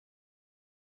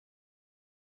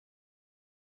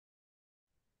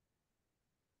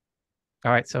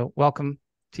All right, so welcome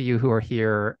to you who are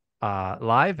here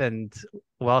live, and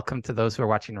welcome to those who are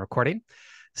watching the recording.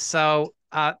 So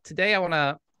today I want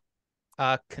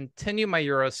to continue my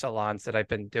EuroSalons that I've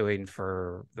been doing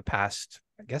for the past,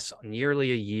 I guess,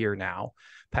 nearly a year now,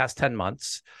 past 10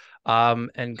 months,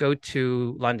 and go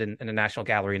to London in the National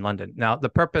Gallery in London. Now, the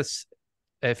purpose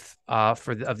of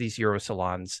these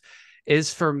EuroSalons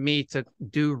is for me to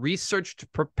do research to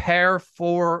prepare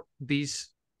for these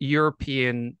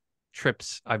European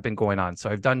trips I've been going on. So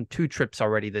I've done two trips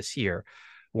already this year,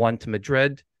 one to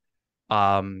Madrid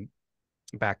um,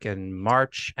 back in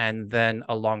March, and then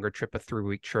a longer trip, a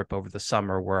 3-week trip over the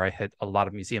summer where I hit a lot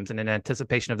of museums. And in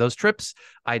anticipation of those trips,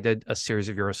 I did a series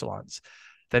of EuroSalons.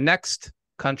 The next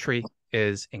country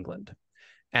is England.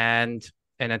 And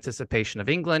in anticipation of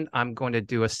England, I'm going to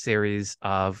do a series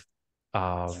of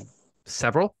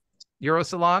several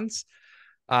EuroSalons.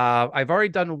 I've already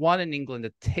done one in England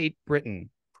at Tate Britain,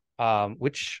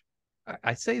 which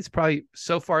I say is probably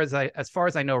as far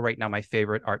as I know right now, my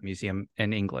favorite art museum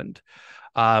in England.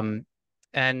 And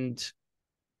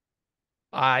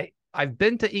I've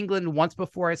been to England once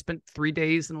before. I spent 3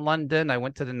 days in London. I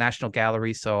went to the National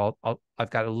Gallery, so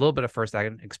I've got a little bit of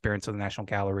first-hand experience of the National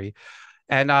Gallery,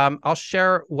 and I'll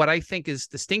share what I think is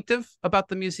distinctive about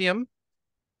the museum,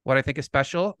 what I think is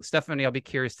special. Stephanie, I'll be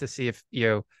curious to see if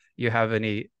you have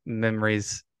any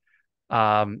memories,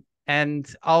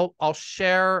 and I'll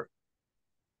share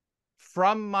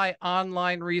from my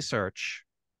online research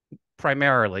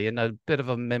primarily, and a bit of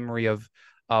a memory of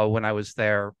when I was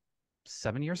there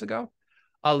 7 years ago.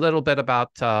 A little bit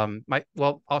about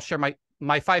I'll share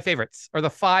my five favorites, or the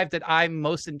five that I'm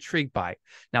most intrigued by.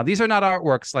 Now, these are not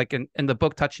artworks like in the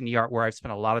book Touching the Art, where I've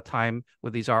spent a lot of time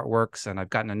with these artworks and I've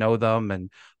gotten to know them, and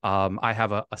I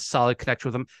have a solid connection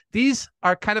with them. These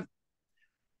are kind of,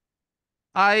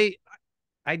 I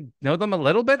I know them a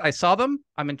little bit. I saw them.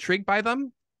 I'm intrigued by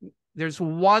them. There's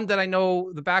one that I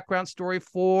know the background story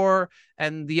for,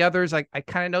 and the others I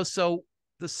kind of know. So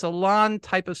the salon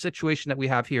type of situation that we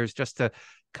have here is just to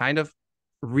kind of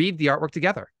read the artwork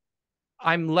together.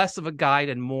 I'm less of a guide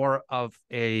and more of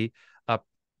a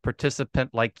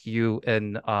participant like you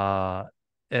in a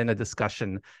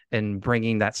discussion and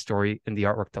bringing that story in the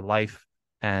artwork to life,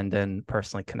 and then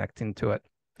personally connecting to it.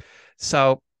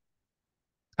 So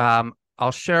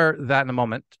I'll share that in a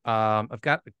moment. I've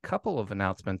got a couple of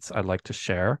announcements I'd like to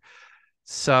share.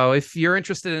 So if you're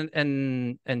interested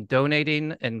in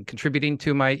donating and contributing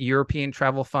to my European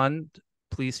travel fund,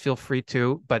 please feel free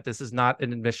to. But this is not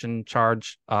an admission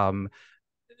charge.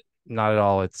 Not at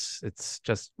all. It's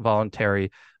just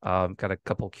voluntary. Got a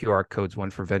couple QR codes, one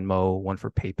for Venmo, one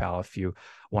for PayPal if you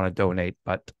want to donate,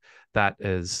 but that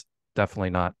is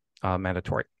definitely not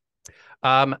mandatory.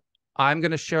 I'm going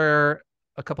to share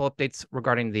a couple updates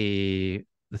regarding the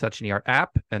Touch in the Art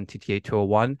app and TTA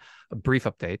 201, brief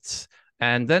updates.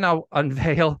 And then I'll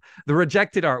unveil the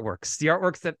rejected artworks, the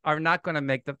artworks that are not going to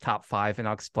make the top five, and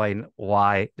I'll explain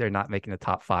why they're not making the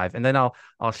top five. And then I'll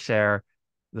share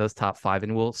those top five,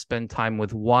 and we'll spend time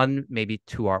with one, maybe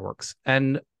two artworks.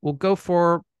 And we'll go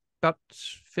for about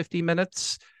 50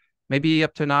 minutes, maybe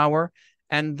up to an hour.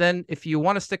 And then if you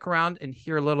want to stick around and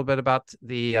hear a little bit about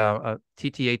the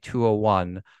TTA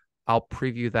 201, I'll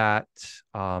preview that,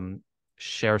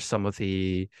 share some of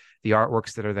the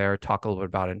artworks that are there, talk a little bit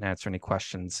about it, and answer any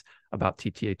questions about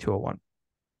TTA 201.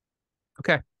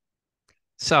 Okay.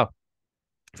 So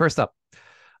first up,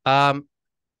 the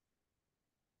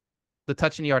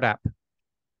Touch in the Art app.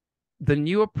 The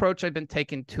new approach I've been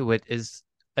taking to it is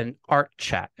an art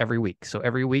chat every week. So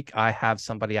every week I have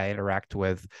somebody I interact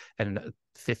with, and a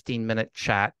 15-minute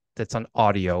chat that's on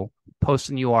audio, post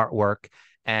a new artwork,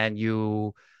 and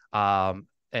you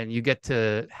get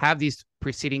to have these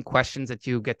preceding questions that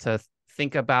you get to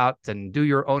think about and do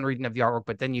your own reading of the artwork.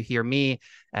 But then you hear me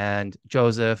and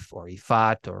Joseph or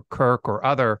Ifat or Kirk or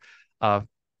other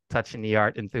Touch in the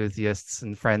Art enthusiasts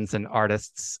and friends and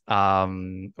artists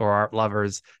or art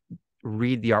lovers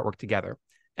read the artwork together.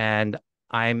 And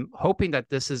I'm hoping that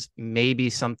this is maybe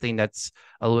something that's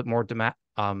a little bit more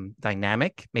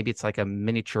dynamic. Maybe it's like a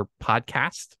miniature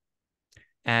podcast.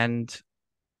 And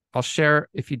I'll share,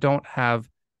 if you don't have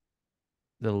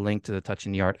the link to the Touch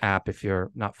in the Art app, if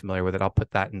you're not familiar with it, I'll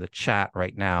put that in the chat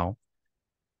right now.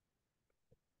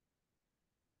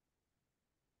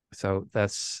 So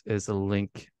this is a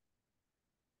link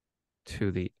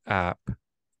to the app,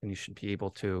 and you should be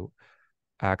able to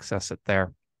access it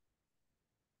there.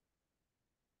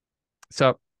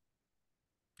 So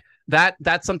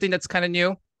that's something that's kind of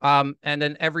new. And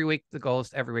then every week, the goal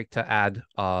is every week to add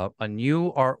a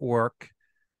new artwork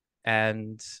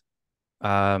and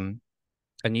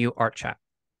a new art chat.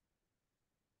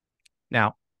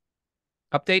 Now,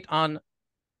 update on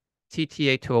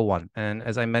TTA 201. And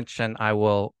as I mentioned, I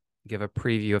will give a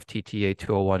preview of TTA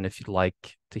 201 if you'd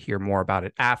like to hear more about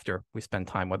it after we spend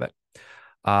time with it.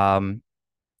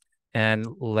 And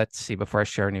let's see, before I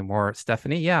share any more,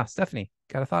 Stephanie. Yeah, Stephanie,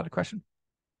 got a thought, a question?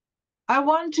 I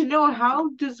wanted to know, how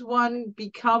does one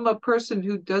become a person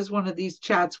who does one of these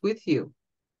chats with you?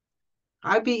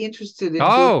 I'd be interested in doing.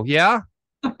 Oh, yeah.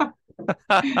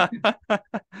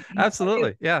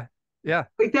 Absolutely. Yeah. Yeah.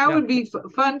 Like that Yeah. would be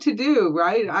fun to do,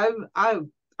 right?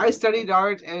 I studied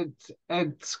art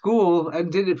at school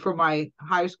and did it for my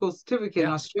high school certificate in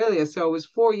Yeah. Australia. So it was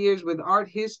 4 years with art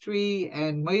history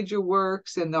and major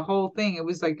works and the whole thing. It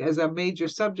was like as a major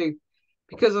subject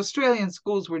because Australian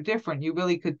schools were different. You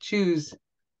really could choose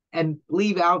and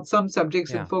leave out some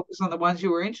subjects and Yeah. focus on the ones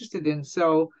you were interested in.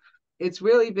 So it's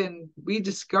really been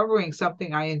rediscovering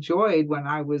something I enjoyed when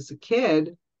I was a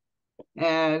kid,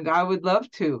 and I would love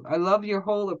to. I love your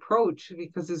whole approach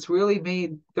because it's really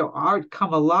made the art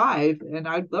come alive. And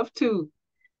I'd love to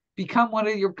become one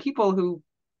of your people who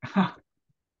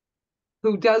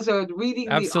who does a reading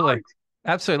the Absolutely. art.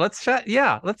 Absolutely. Let's chat.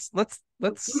 Yeah. We could talk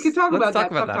Let's about talk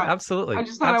that about that. sometime. I Absolutely.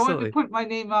 just thought I wanted to Absolutely. put my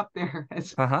name up there.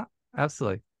 Uh-huh.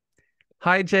 Absolutely.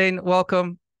 Hi, Jane.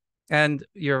 Welcome. And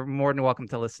you're more than welcome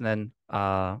to listen in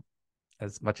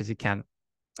as much as you can.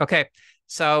 Okay.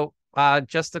 So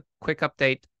just a quick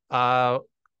update.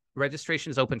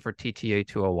 Registration is open for TTA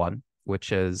 201,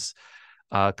 which is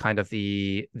kind of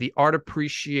the art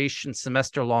appreciation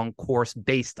semester long course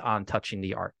based on touching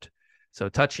the art. So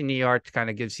touching the art kind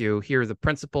of gives you, here are the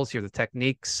principles, here are the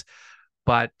techniques,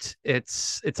 but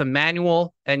it's a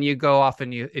manual, and you go off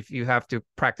and if you have to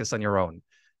practice on your own.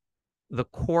 The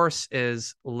course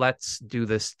is, let's do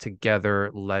this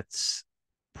together. Let's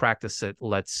practice it.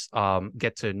 Let's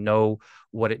get to know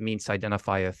what it means to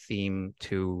identify a theme,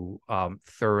 to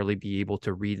thoroughly be able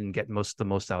to read and get the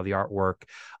most out of the artwork,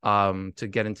 to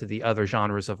get into the other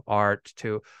genres of art,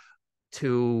 to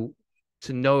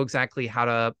know exactly how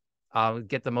to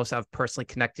get the most out of personally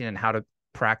connecting and how to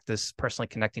practice personally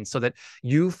connecting so that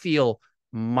you feel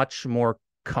much more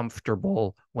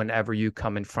comfortable whenever you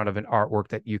come in front of an artwork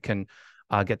that you can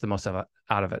get the most out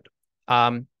of it.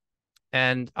 And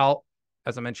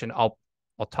as I mentioned, I'll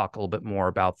talk a little bit more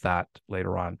about that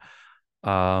later on.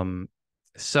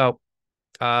 So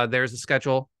there's a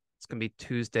schedule. It's going to be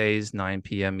Tuesdays, 9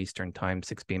 p.m. Eastern Time,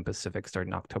 6 p.m. Pacific,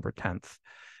 starting October 10th.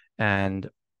 And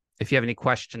if you have any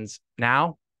questions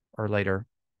now or later,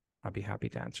 I'll be happy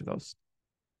to answer those.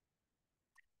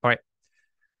 All right.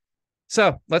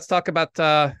 So let's talk about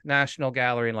National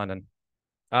Gallery in London.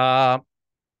 I'll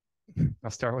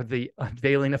start with the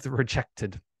unveiling of the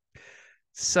rejected.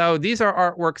 So these are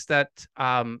artworks that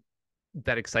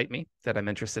that excite me, that I'm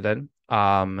interested in,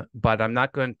 but I'm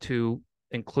not going to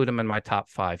include them in my top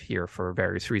 5 here for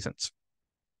various reasons.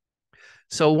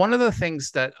 So one of the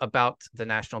things that about the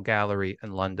National Gallery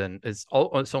in London is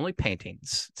it's only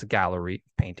paintings. It's a gallery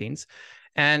of paintings,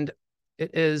 and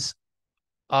it is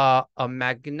a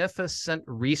magnificent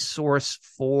resource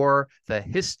for the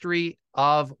history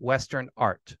of Western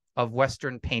art, of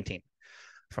Western painting,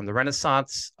 from the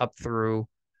Renaissance up through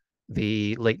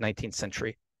the late 19th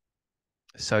century.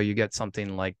 So you get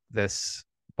something like this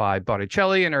by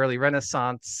Botticelli in early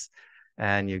Renaissance,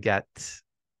 and you get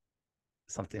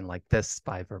something like this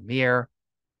by Vermeer,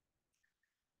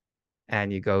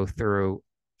 and you go through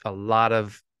a lot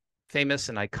of famous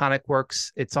and iconic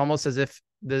works. It's almost as if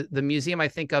the museum I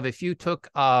think of, if you took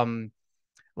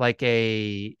like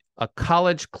a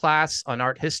college class on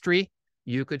art history,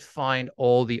 you could find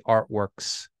all the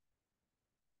artworks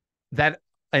that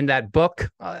in that book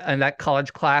and that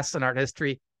college class on art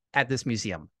history at this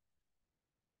museum.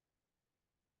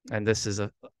 And this is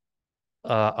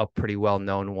a pretty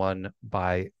well-known one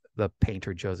by the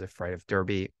painter Joseph Wright of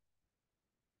Derby.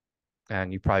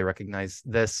 And you probably recognize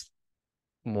this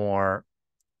more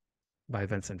by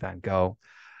Vincent van Gogh.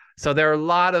 So there are a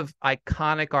lot of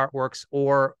iconic artworks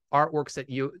or artworks that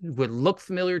you would look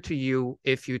familiar to you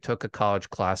if you took a college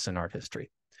class in art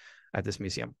history at this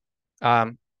museum.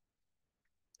 I'm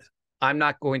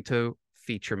not going to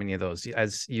feature many of those.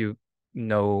 As you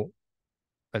know,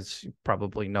 as you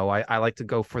probably know, I like to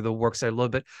go for the works that are a little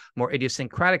bit more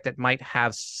idiosyncratic, that might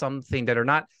have something that are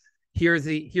not, here's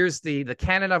the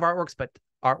canon of artworks, but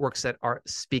artworks that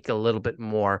speak a little bit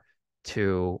more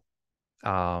to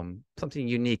something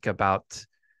unique about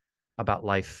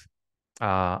life,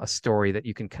 a story that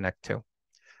you can connect to.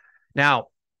 Now,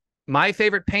 my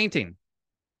favorite painting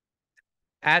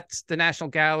at the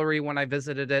National Gallery when I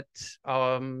visited it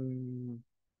 5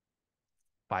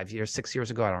 years, 6 years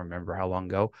ago, I don't remember how long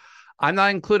ago, I'm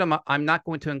not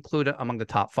going to include it among the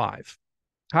top 5.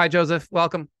 Hi, Joseph.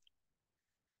 Welcome.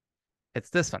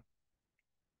 It's this one.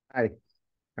 Hi,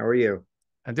 how are you?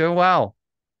 I'm doing well.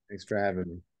 Thanks for having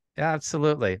me. Yeah,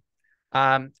 absolutely.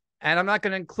 And I'm not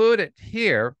going to include it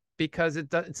here because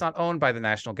it's not owned by the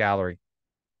National Gallery.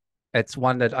 It's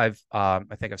one that I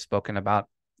think I've spoken about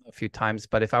a few times.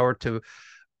 But if I were to,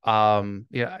 I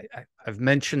think I've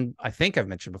mentioned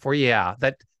before,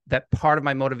 that part of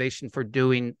my motivation for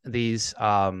doing these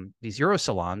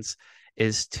EuroSalons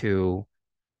is to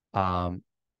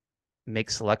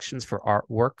make selections for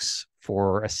artworks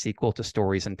for a sequel to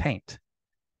Stories in Paint,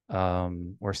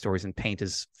 where Stories in Paint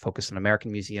is focused on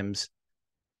American museums.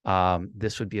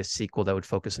 This would be a sequel that would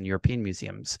focus on European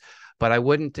museums, but I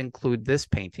wouldn't include this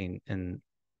painting in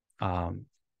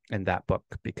that book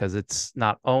because it's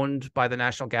not owned by the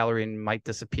National Gallery and might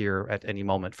disappear at any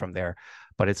moment from there.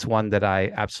 But it's one that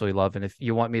I absolutely love, and if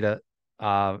you want me to,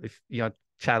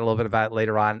 chat a little bit about it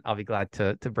later on, I'll be glad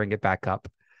to bring it back up.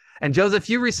 And Joseph,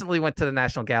 you recently went to the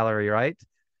National Gallery, right?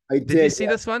 I Did you see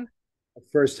this one?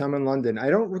 First time in London. I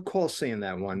don't recall seeing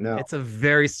that one. No, It's a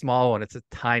very small one. It's a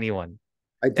tiny one.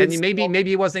 I did. And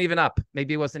maybe it wasn't even up.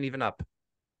 Maybe it wasn't even up.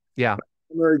 Yeah. My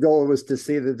primary goal was to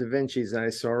see the Da Vinci's, and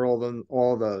I saw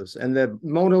all those. And the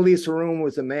Mona Lisa room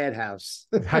was a madhouse.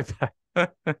 I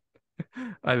bet.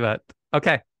 I bet.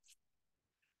 Okay.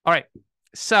 All right.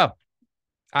 So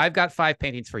I've got 5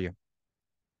 paintings for you.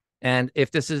 And if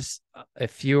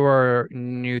you are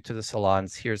new to the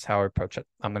salons, here's how I approach it.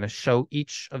 I'm going to show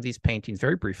each of these paintings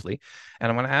very briefly,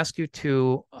 and I'm going to ask you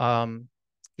to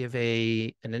give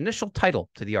an initial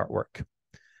title to the artwork,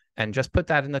 and just put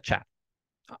that in the chat.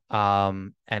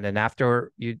 And then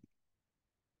after you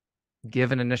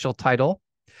give an initial title,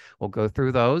 we'll go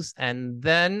through those, and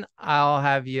then I'll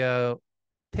have you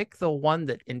pick the one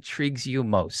that intrigues you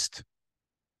most.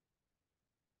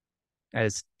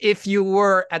 As if you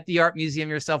were at the art museum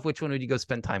yourself, which one would you go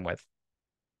spend time with?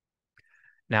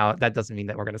 Now, that doesn't mean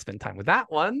that we're going to spend time with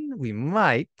that one. We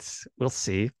might. We'll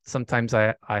see. Sometimes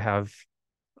I have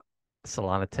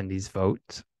salon attendees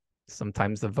vote.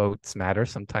 Sometimes the votes matter.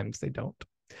 Sometimes they don't.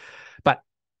 But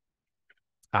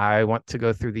I want to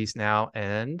go through these now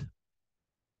and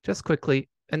just quickly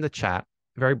in the chat,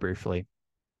 very briefly,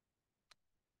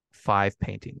 5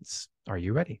 paintings. Are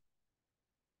you ready?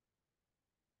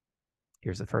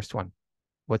 Here's the first one.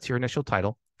 What's your initial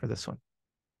title for this one?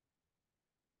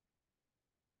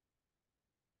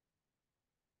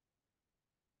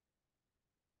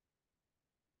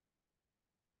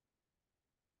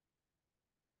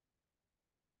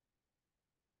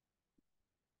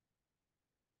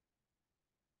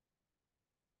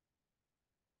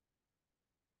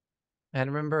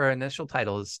 And remember, our initial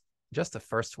title is just the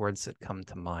first words that come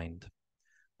to mind.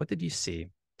 What did you see?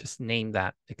 Just name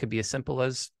that. It could be as simple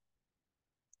as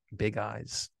big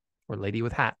eyes or lady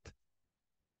with hat.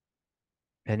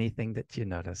 Anything that you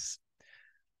notice.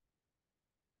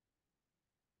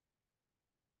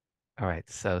 All right,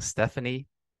 so Stephanie,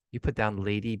 you put down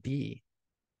Lady B.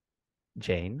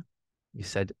 Jane, you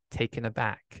said taken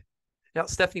aback. Now,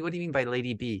 Stephanie, what do you mean by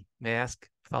Lady B? May I ask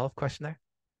a follow-up question there?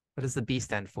 What does the B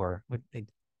stand for?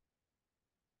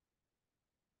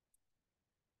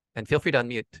 And feel free to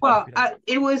unmute. Well,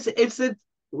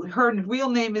 her real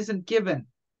name isn't given,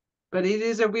 but it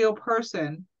is a real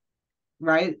person,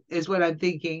 right? Is what I'm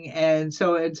thinking. And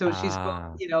so she's,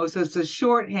 so it's a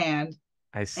shorthand.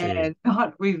 I see. And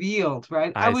not revealed,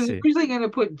 right? I was originally going to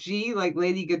put G like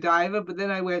Lady Godiva, but then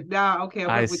I went, nah, okay,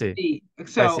 I'll go with G.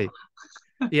 So, I see.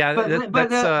 Yeah, but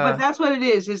that's what it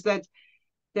is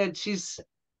that she's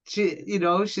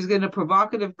going to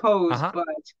provocative pose, but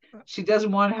she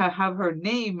doesn't want to have her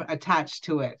name attached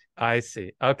to it. I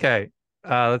see. Okay,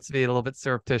 let's be a little bit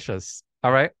surreptitious.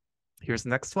 All right, here's the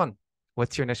next one.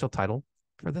 What's your initial title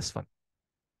for this one?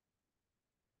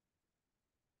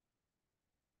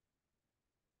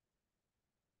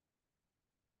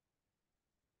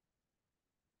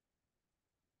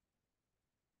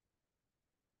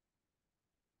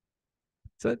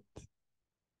 That's it.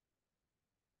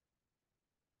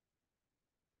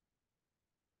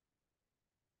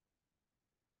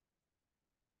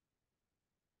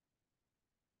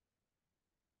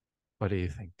 What do you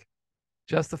think?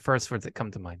 Just the first words that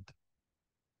come to mind.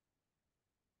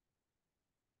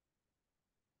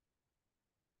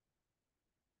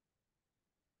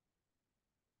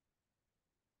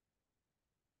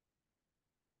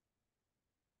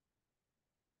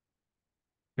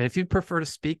 And if you'd prefer to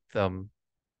speak them,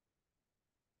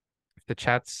 if the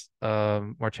chat's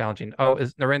more challenging. Oh,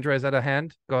 is that a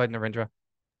hand? Go ahead, Narendra.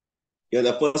 Yeah,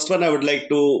 the first one I would like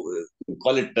to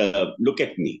call it Look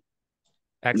at Me.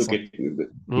 Excellent. Look at me.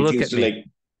 He Look seems at to me. like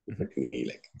look at me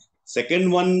like.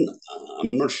 Second one, I'm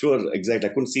not sure exactly.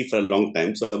 I couldn't see for a long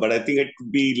time. So, but I think it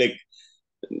could be like,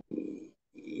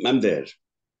 I'm there.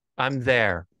 I'm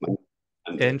there.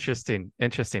 I'm there.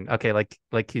 Interesting. Okay, like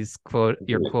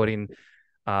you're quoting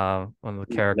one of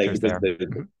the characters Like there.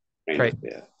 kind Great. of,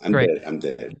 yeah. I'm Great. there. I'm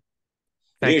there.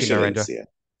 Thank you, Narendra. Reassurance, yeah.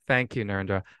 Thank you,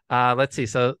 Narendra. Let's see.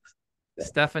 So, Yeah,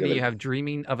 Stephanie, you have welcome.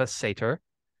 dreaming of a satyr.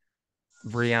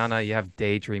 Brianna, you have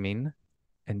daydreaming.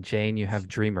 And Jane, you have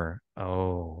dreamer.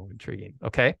 Oh, intriguing.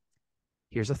 Okay.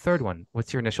 Here's a third one.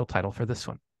 What's your initial title for this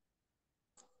one?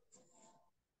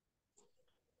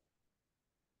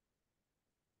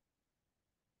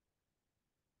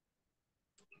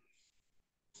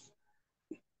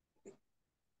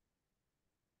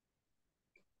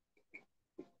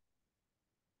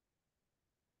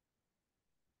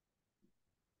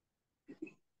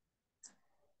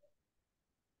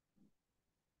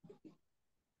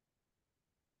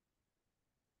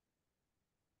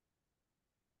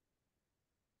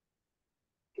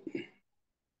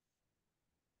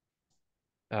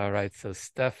 All right. So,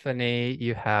 Stephanie,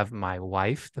 you have my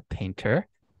wife, the painter.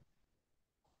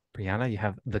 Brianna, you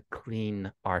have the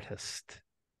clean artist.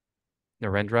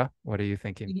 Narendra, what are you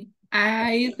thinking?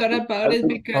 I thought about it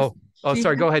because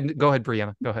sorry. has... Go ahead,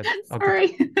 Brianna. Go ahead.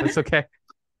 Sorry. That's okay.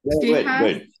 She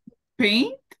has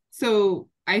paint, so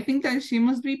I think that she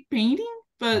must be painting.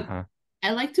 But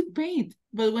I like to paint.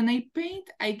 But when I paint,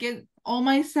 I get all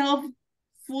myself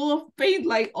full of paint,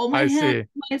 like all my hands,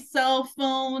 my cell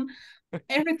phone,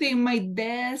 everything, my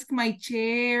desk, my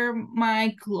chair,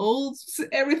 my clothes,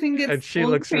 everything gets. And she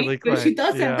looks really clean. She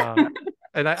doesn't. Yeah.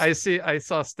 And I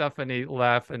saw Stephanie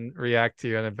laugh and react to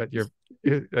you, and I bet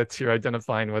you're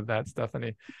identifying with that,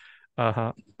 Stephanie.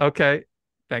 Okay.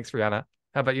 Thanks, Brianna.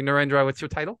 How about you, Narendra? What's your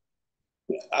title?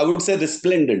 I would say the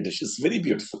splendid. She's very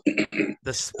beautiful.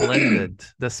 The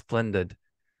splendid.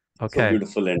 Okay. So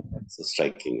beautiful and so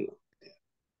striking.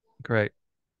 Great.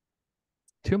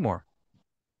 Two more.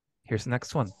 Here's the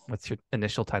next one. What's your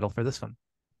initial title for this one?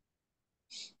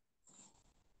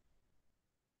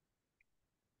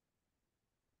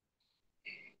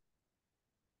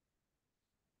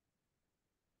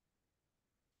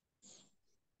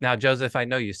 Now, Joseph, I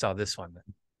know you saw this one.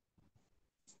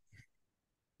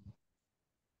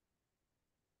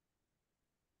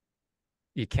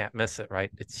 You can't miss it,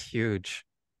 right? It's huge.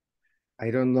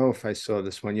 I don't know if I saw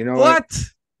this one. You know what?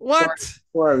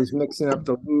 Before I was mixing up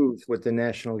the Louvre with the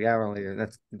National Gallery.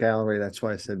 That's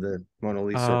why I said the Mona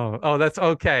Lisa. Oh, that's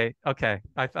okay. Okay.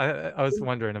 I was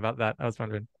wondering about that. I was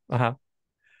wondering. I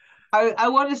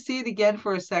want to see it again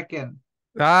for a second.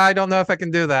 I don't know if I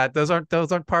can do that. Those aren't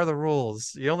part of the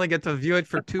rules. You only get to view it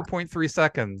for 2.3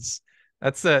 seconds.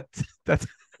 That's it. That's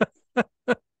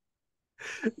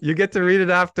you get to read it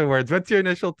afterwards. What's your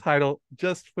initial title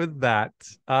just with that?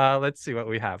 Let's see what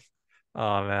we have.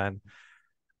 Oh man.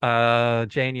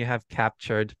 Jane, you have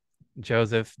captured.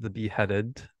 Joseph, the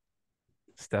beheaded.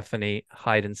 Stephanie,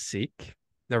 hide and seek.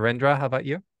 Narendra, how about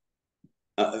you?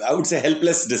 I would say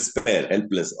helpless despair,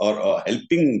 helpless or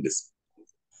helping despair.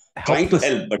 Trying to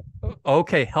help, but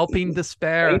okay, helping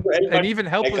despair, and even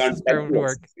helpless despair would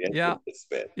work. Yeah.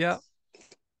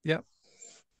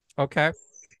 Okay.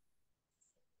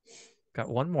 Got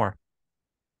one more.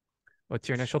 What's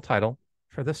your initial title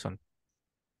for this one?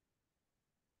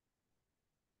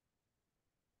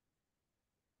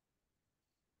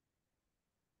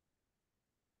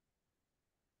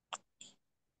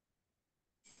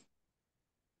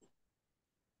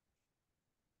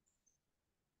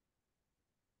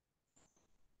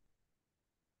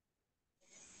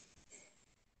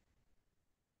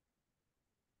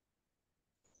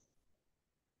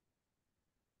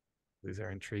 These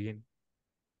are intriguing.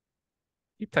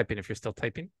 Keep typing if you're still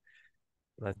typing.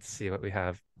 Let's see what we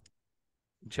have.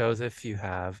 Joseph, you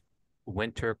have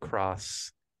Winter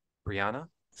Cross. Brianna,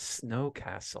 Snow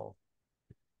Castle.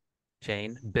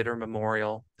 Jane, Bitter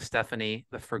Memorial. Stephanie,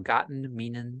 The Forgotten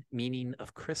Meaning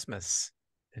of Christmas.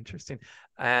 Interesting.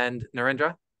 And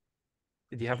Narendra,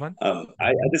 did you have one?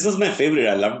 This was my favorite.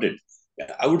 I loved it.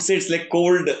 I would say it's like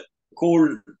cold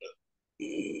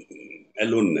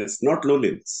aloneness, not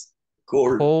loneliness.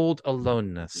 Cold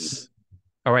aloneness.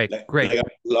 All right, great.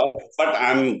 But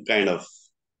I'm kind of,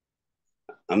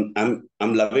 I'm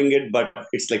loving it, but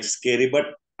it's like scary, but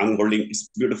I'm holding, it's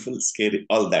beautiful, scary,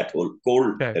 all that whole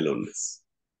cold aloneness.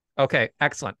 Okay,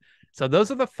 excellent. So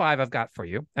those are the 5 I've got for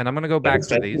you. And I'm going to go back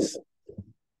to these.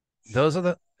 Those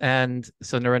are and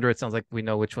so Narendra, it sounds like we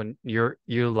know which one you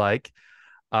like.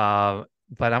 But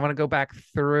I'm going to go back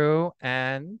through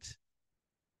and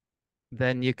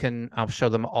then I'll show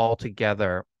them all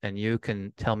together and you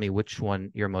can tell me which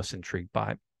one you're most intrigued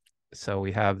by. So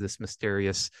we have this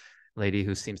mysterious lady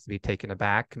who seems to be taken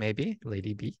aback, maybe,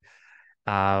 Lady B.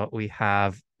 We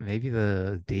have maybe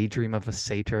the daydream of a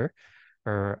satyr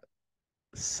or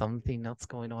something else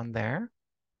going on there.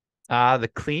 The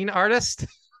clean artist.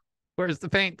 Where's the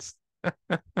paints?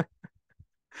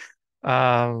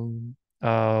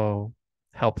 Oh,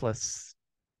 helpless.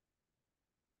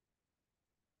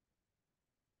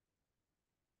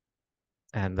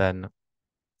 And then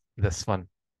this one.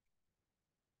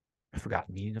 I forgot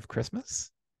meaning of Christmas.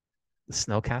 The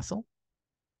snow castle.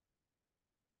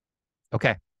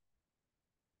 Okay.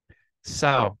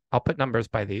 So I'll put numbers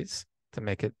by these to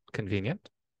make it convenient.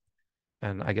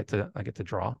 And I get to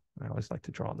draw. I always like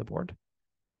to draw on the board.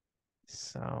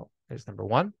 So there's number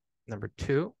 1, number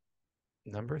 2,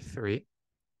 number 3,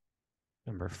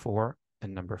 number 4,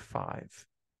 and number 5.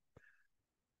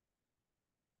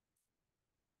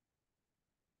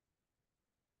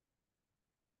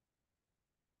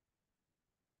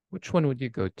 Which one would you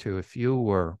go to if you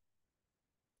were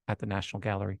at the National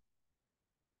Gallery?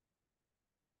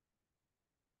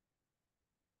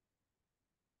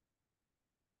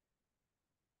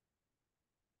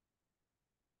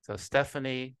 So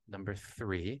Stephanie, number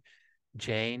 3.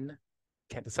 Jane,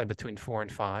 can't decide between 4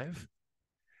 and 5.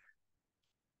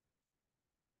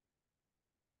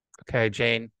 Okay,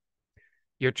 Jane,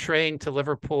 your train to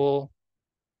Liverpool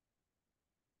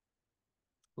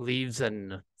leaves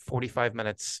in 45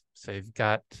 minutes. So you've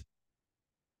got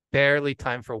barely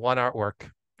time for one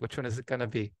artwork. Which one is it going to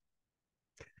be?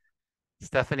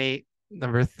 Stephanie,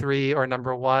 number 3 or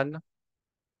number 1?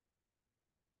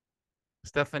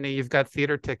 Stephanie, you've got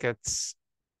theater tickets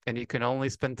and you can only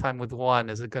spend time with one.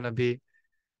 Is it going to be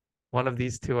one of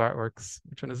these 2 artworks?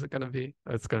 Which one is it going to be?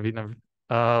 Oh, it's going to be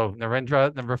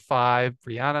Narendra, number 5,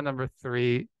 Brianna, number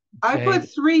 3. I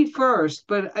put 3 first,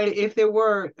 but if there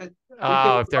were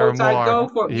if there were more, I'd go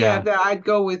for I'd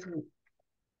go with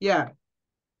Okay.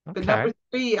 But number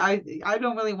 3, I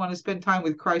don't really want to spend time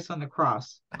with Christ on the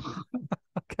cross.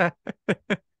 Okay.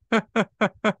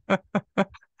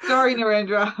 Sorry,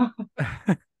 Narendra.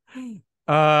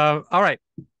 All right.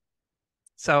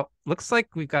 So looks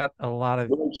like we got a lot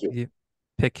of you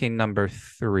picking number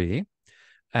 3.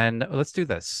 And let's do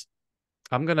this.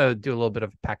 I'm going to do a little bit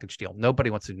of a package deal. Nobody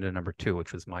wants to do number 2,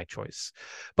 which was my choice.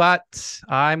 But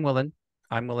I'm willing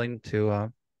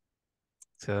to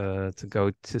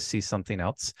go to see something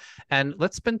else. And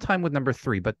let's spend time with number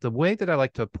 3. But the way that I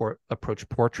like to approach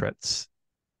portraits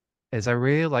is I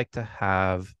really like to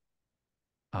have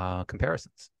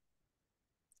comparisons.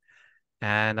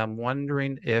 And I'm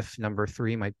wondering if number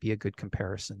 3 might be a good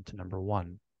comparison to number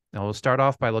 1. Now we'll start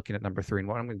off by looking at number 3. And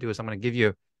what I'm going to do is I'm going to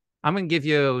give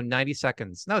you 90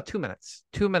 seconds. No, 2 minutes.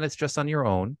 2 minutes just on your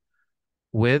own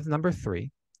with number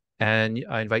 3. And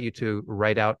I invite you to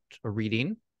write out a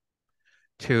reading,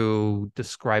 to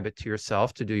describe it to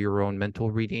yourself, to do your own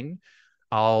mental reading.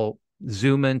 I'll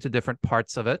zoom into different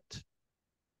parts of it.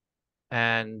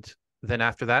 And then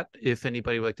after that, if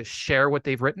anybody would like to share what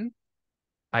they've written,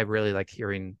 I really like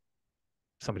hearing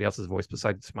somebody else's voice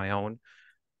besides my own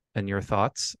and your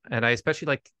thoughts. And I especially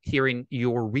like hearing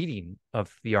your reading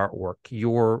of the artwork,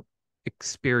 your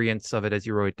experience of it as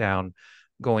you wrote it down,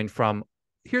 going from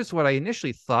here's what I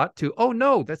initially thought to, oh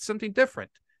no, that's something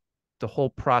different. The whole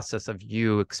process of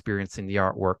you experiencing the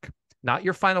artwork, not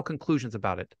your final conclusions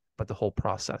about it, but the whole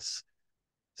process.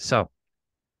 So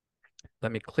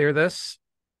let me clear this.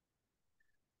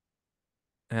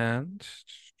 And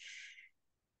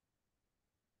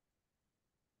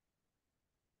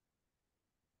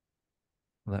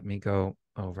let me go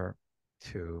over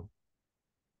to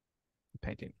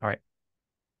painting. All right.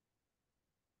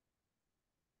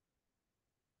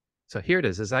 So here it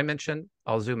is. As I mentioned,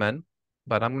 I'll zoom in,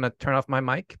 but I'm going to turn off my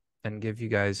mic and give you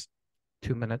guys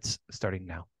 2 minutes starting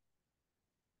now.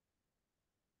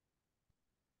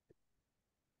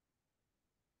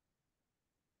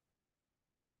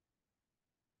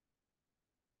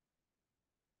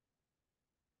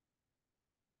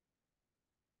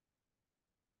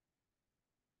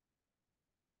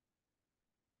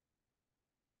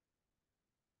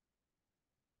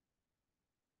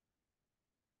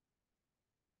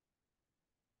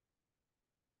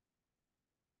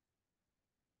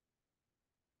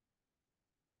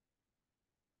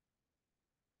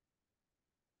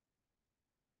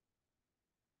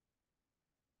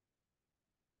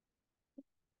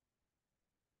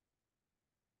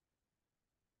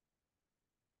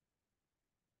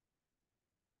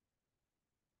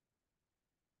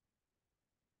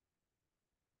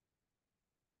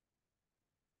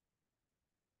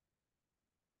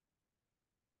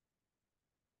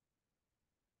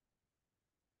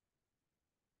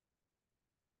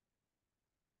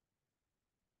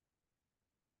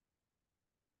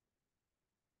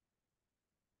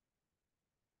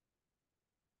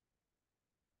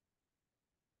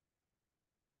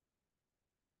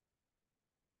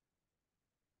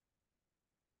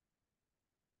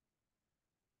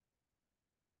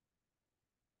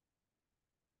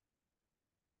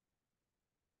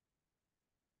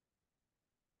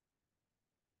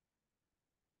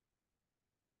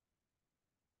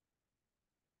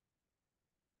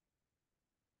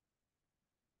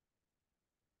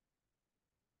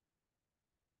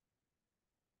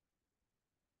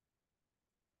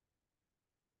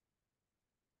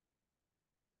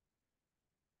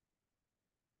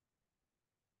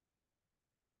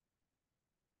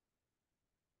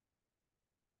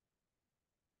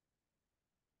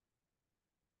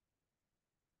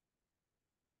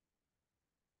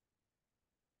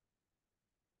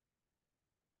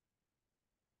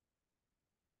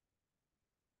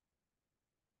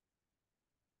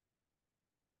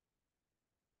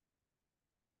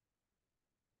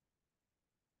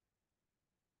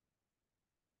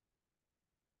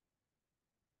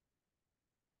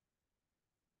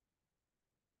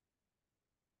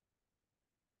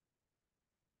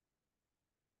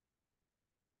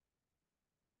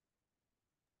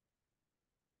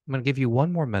 I'm going to give you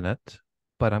one more minute,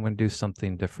 but I'm going to do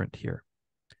something different here.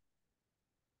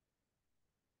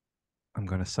 I'm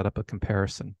going to set up a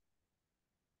comparison.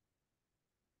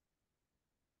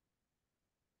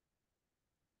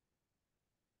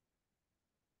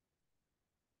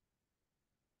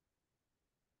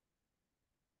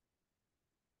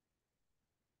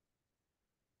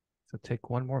 So take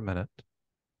one more minute,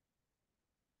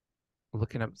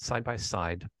 looking up side by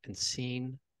side and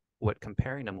seeing what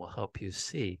comparing them will help you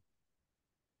see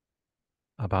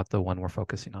about the one we're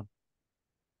focusing on.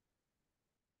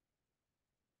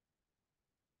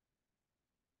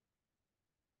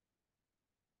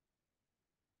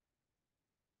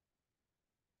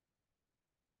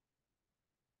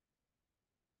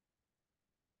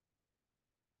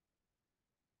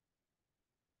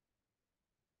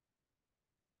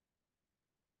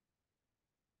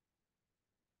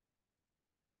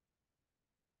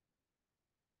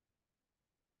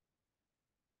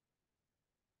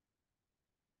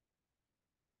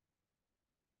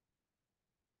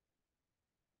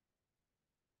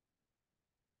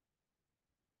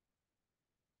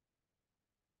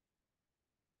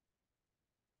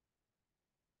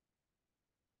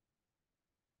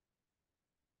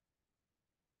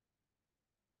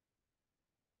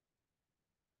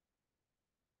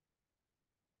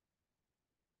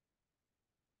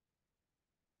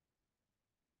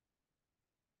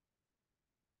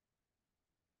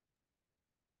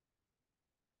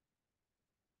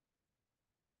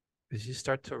 As you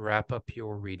start to wrap up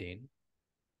your reading,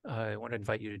 I want to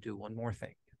invite you to do one more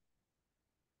thing.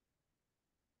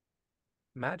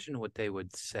 Imagine what they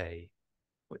would say,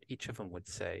 what each of them would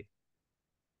say,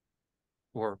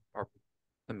 or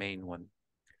the main one.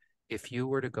 If you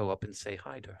were to go up and say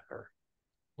hi to her,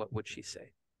 what would she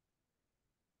say?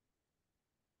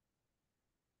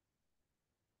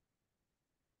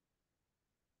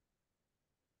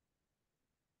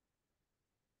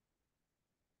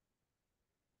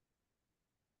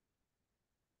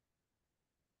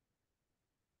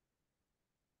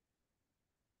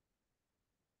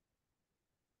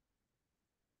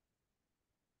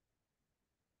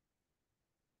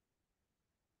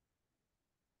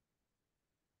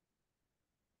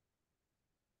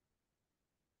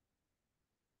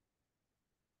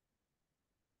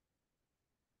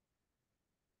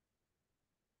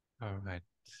 All right.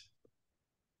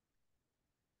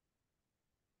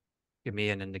 Give me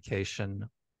an indication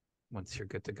once you're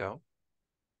good to go.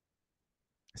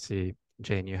 See,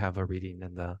 Jane, you have a reading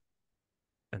in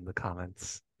the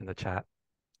comments in the chat,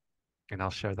 and I'll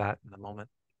share that in a moment.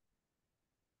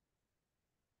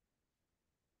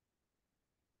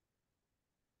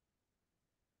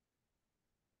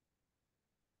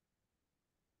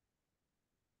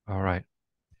 All right,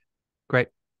 great.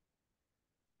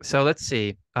 So let's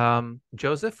see.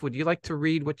 Joseph, would you like to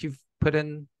read what you've put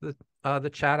in the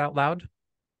chat out loud?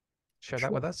 Share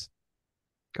that with us.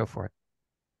 Go for it.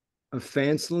 A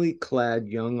fancily clad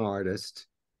young artist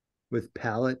with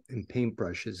palette and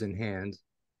paintbrushes in hand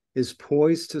is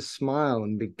poised to smile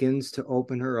and begins to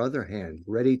open her other hand,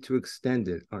 ready to extend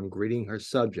it on greeting her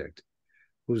subject,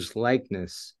 whose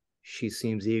likeness she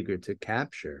seems eager to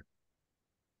capture.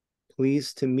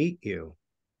 Pleased to meet you.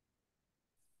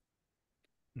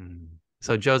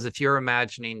 So, Joseph, you're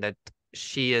imagining that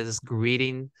she is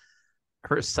greeting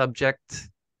her subject,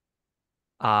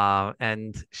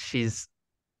 and she's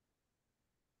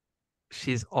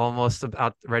almost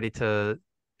about ready to,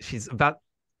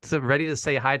 ready to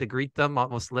say hi to greet them,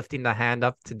 almost lifting the hand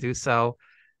up to do so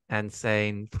and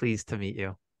saying, pleased to meet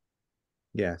you.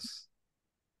 Yes.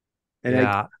 And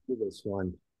yeah. I did see this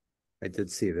one. I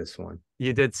did see this one.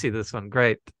 You did see this one.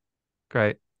 Great.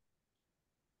 Great.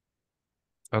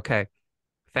 Okay.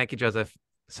 Thank you, Joseph.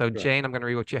 So, sure. Jane, I'm going to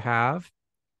read what you have.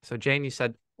 So, Jane, you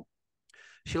said,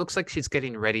 she looks like she's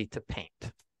getting ready to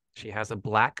paint. She has a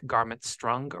black garment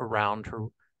strung around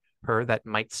her that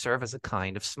might serve as a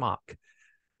kind of smock.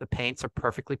 The paints are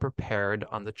perfectly prepared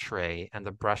on the tray, and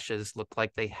the brushes look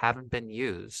like they haven't been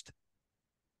used.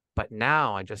 But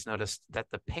now I just noticed that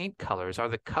the paint colors are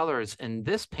the colors in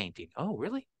this painting. Oh,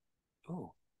 really?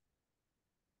 Oh.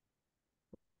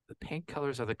 The paint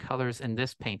colors are the colors in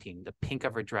this painting. The pink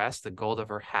of her dress, the gold of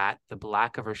her hat, the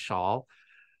black of her shawl.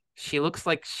 She looks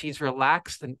like she's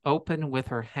relaxed and open with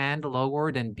her hand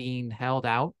lowered and being held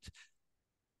out.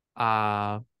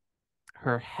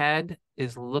 Her head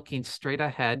is looking straight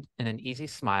ahead in an easy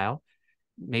smile.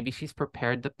 Maybe she's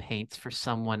prepared the paints for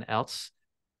someone else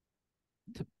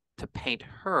to paint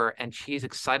her, and she's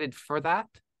excited for that,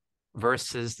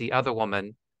 versus the other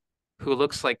woman who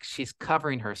looks like she's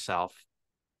covering herself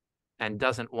and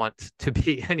doesn't want to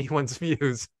be anyone's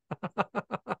muse.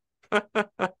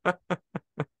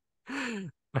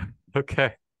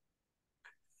 Okay.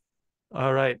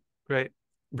 All right. Great.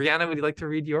 Brianna, would you like to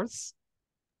read yours?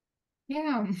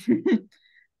 Yeah.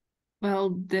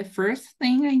 Well, the first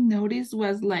thing I noticed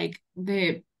was like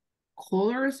the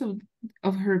colors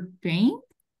of her paint.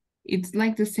 It's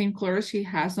like the same color she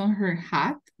has on her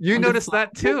hat. You On the noticed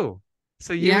that flower. too.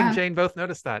 So you and Yeah. Jane both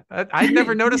noticed that. I'd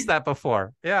never noticed that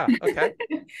before. Yeah. Okay.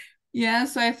 Yeah,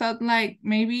 so I thought like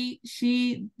maybe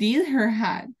she did her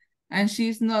hat and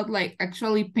she's not like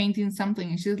actually painting something.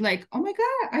 And she's like, oh my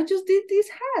God, I just did this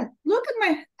hat. Look at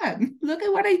my hat. Look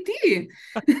at what I did.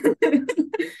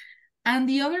 And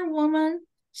the other woman,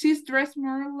 she's dressed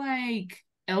more like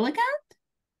elegant,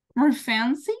 more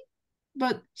fancy,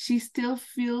 but she still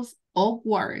feels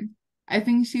awkward. I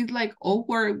think she's like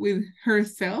awkward with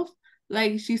herself.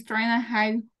 Like she's trying to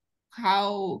hide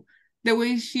how the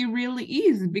way she really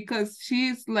is because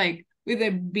she's like with a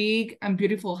big and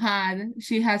beautiful hat.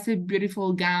 She has a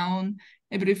beautiful gown,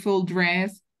 a beautiful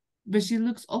dress, but she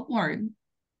looks awkward.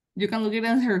 You can look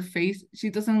at her face. She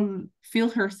doesn't feel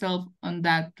herself on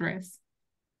that dress.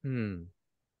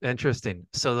 Interesting.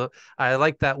 So I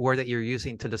like that word that you're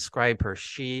using to describe her.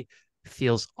 She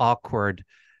feels awkward.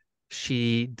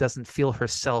 She doesn't feel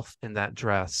herself in that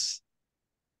dress.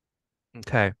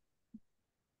 Okay.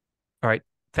 All right.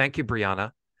 Thank you,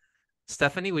 Brianna.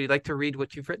 Stephanie, would you like to read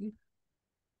what you've written?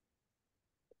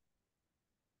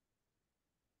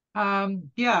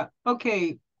 Yeah,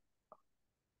 okay.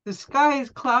 The sky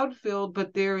is cloud-filled,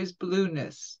 but there is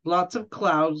blueness. Lots of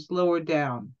clouds lower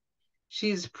down.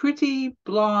 She's pretty,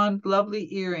 blonde,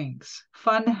 lovely earrings.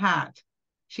 Fun hat.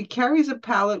 She carries a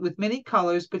palette with many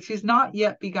colors, but she's not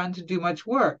yet begun to do much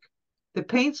work. The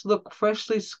paints look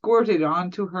freshly squirted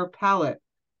onto her palette.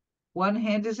 One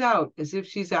hand is out, as if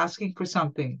she's asking for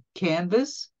something.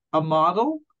 Canvas? A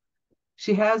model?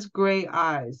 She has gray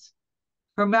eyes.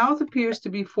 Her mouth appears to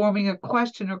be forming a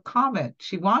question or comment.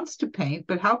 She wants to paint,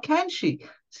 but how can she,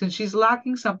 since she's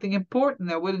lacking something important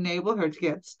that would enable her to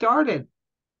get started?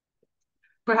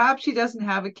 Perhaps she doesn't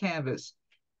have a canvas.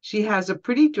 She has a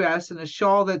pretty dress and a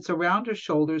shawl that's around her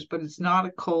shoulders, but it's not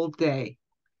a cold day.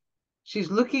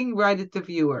 She's looking right at the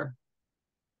viewer.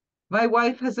 My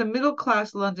wife has a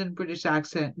middle-class London British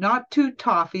accent, not too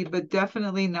toffee, but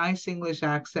definitely nice English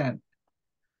accent.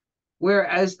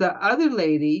 Whereas the other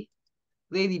lady,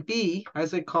 Lady B,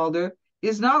 as I called her,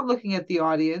 is not looking at the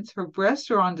audience. Her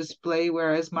breasts are on display,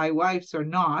 whereas my wife's are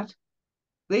not.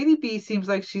 Lady B seems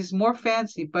like she's more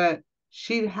fancy, but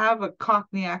she'd have a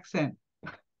Cockney accent.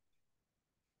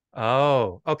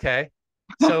 Oh, okay.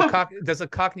 So does a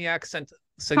Cockney accent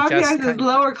Cockney suggest accent is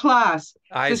lower class.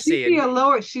 I So see she'd be it. a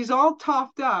lower, she's all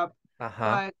topped up,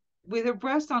 Uh-huh. but with her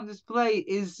breast on display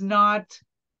is not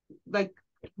like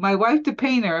my wife, the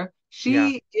painter.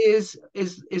 She is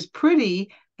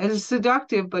pretty and is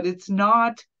seductive, but it's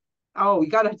not. Oh, you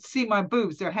got to see my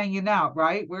boobs; they're hanging out,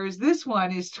 right? Whereas this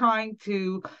one is trying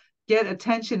to get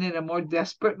attention in a more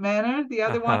desperate manner. The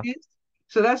other one is.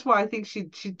 So that's why I think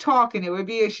she'd talk, and it would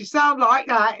be she sound like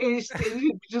that, and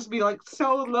it'd just be like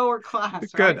so lower class,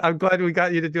 Good. right? I'm glad we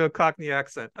got you to do a Cockney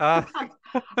accent. I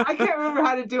can't remember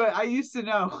how to do it. I used to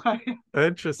know.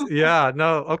 Interesting. Yeah,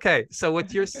 no. Okay. So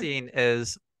what you're seeing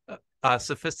is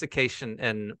sophistication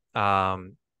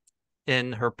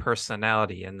in her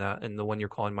personality and the one you're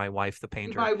calling my wife, the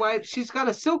painter. My wife, she's got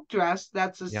a silk dress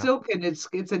that's a silk, and it's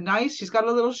a nice, she's got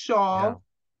a little shawl,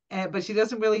 but she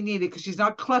doesn't really need it because she's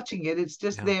not clutching it. It's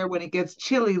just there when it gets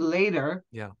chilly later.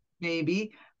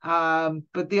 Maybe.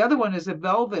 But the other one is a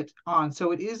velvet on,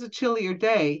 so it is a chillier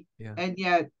day, and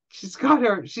yet she's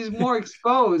more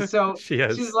exposed, so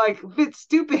she's like a bit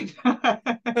stupid.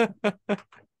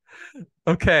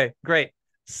 Okay, great.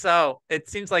 So it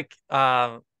seems like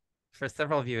for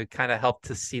several of you, it kind of helped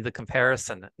to see the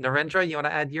comparison. Narendra, you want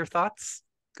to add your thoughts?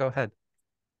 Go ahead.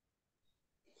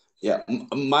 Yeah,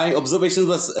 my observation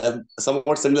was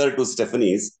somewhat similar to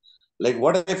Stephanie's. Like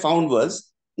what I found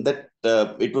was that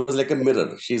it was like a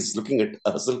mirror. She's looking at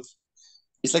herself.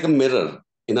 It's like a mirror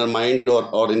in her mind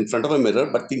or in front of a mirror,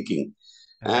 but thinking.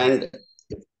 And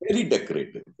very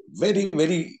decorative, very,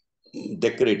 very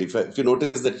decorative. If you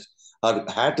notice that her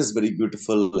hat is very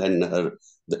beautiful and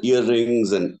the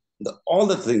earrings and all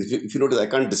the things, if you notice, I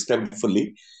can't describe it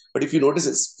fully, but if you notice,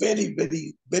 it's very,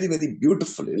 very, very, very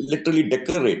beautiful, literally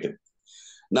decorative.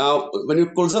 Now, when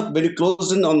you close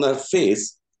in on her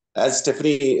face, as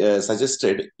Stephanie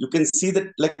suggested, you can see that,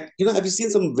 like, have you seen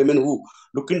some women who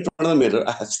look in front of the mirror?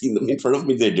 I have seen them in front of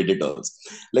me. They did it also.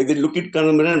 Like they look in front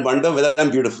of the mirror and wonder whether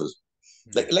I'm beautiful.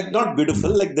 Like not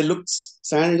beautiful. Like they look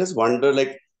and just wonder,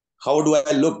 like, how do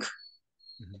I look?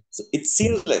 So it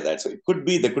seems like that. So there could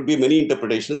be many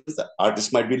interpretations. The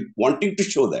artist might be wanting to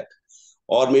show that.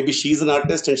 Or maybe she's an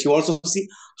artist and she wants to see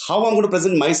how I'm going to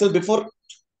present myself before,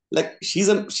 like she's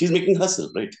making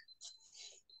herself, right?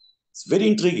 It's very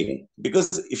intriguing because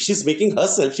if she's making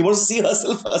herself, she wants to see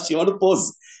herself first. She wants to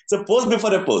pose. It's a pose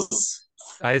before a pose.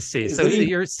 I see. It's So very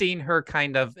you're seeing her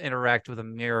kind of interact with a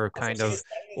mirror, kind so of she's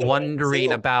wondering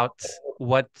saying, about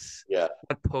what yeah,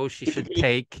 pose she should typically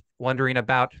take, wondering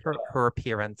about her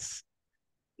appearance.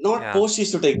 not Yeah. pose she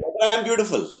should take. I'm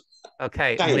beautiful,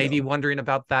 Okay. kind of. Maybe wondering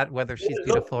about that, whether she's It looks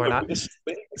beautiful or good not. because she's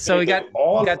very So we creative.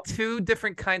 All got two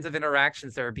different kinds of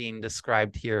interactions that are being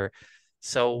described here.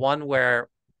 So one where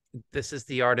this is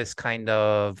the artist kind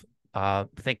of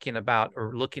thinking about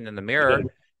or looking in the mirror,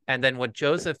 and then what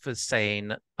Joseph is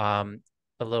saying, a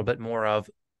little bit more of,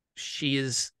 she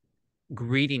is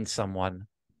greeting someone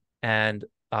and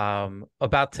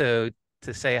about to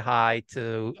say hi,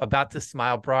 to about to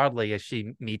smile broadly as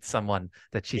she meets someone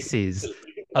that she sees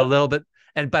a little bit.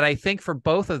 And but I think for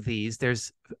both of these,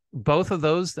 there's both of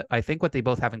those that I think what they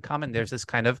both have in common, there's this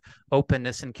kind of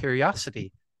openness and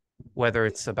curiosity, whether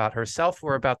it's about herself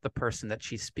or about the person that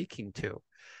she's speaking to,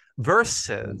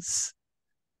 versus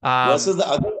versus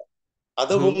the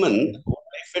other who woman. What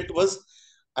I felt was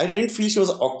I didn't feel she was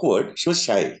awkward. She was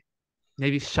shy,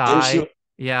 maybe and she shy. was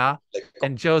Yeah. like,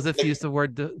 And Joseph like used the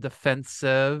word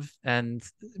defensive, and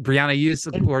Brianna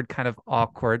used the word kind of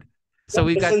awkward. So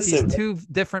we've got these defensive. two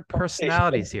different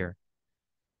personalities here.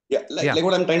 Yeah, Yeah. like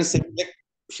what I'm trying to say. Like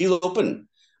she's open,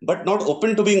 but not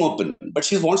open to being open. But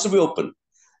she wants to be open,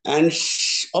 and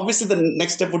obviously the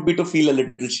next step would be to feel a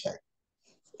little shy.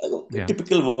 Yeah.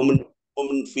 Typical woman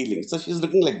feeling. So she's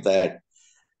looking like that,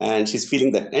 and she's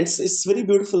feeling that, and it's very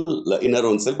beautiful in her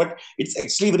own self. But it's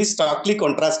actually very starkly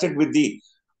contrasted with the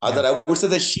Yeah. other. I would say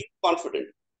that she's confident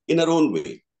in her own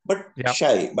way, but Yeah.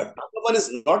 shy. But the other one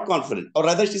is not confident, or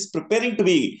rather, she's preparing to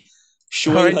be All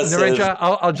showing right, herself. Narendra,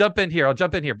 I'll jump in here. I'll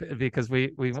jump in here because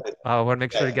we want to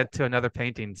make sure to Yeah, get to another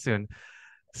painting soon.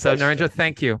 So yeah, sure. Narendra,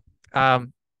 thank you.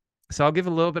 So I'll give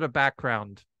a little bit of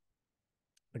background.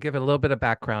 I'll give it a little bit of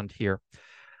background here.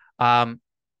 The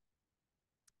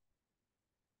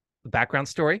background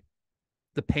story: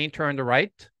 the painter on the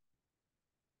right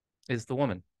is the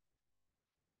woman.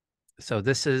 So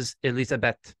this is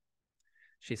Elisabeth.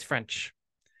 She's French,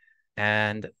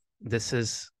 and this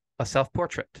is a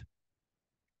self-portrait.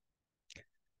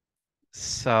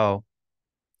 So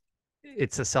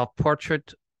it's a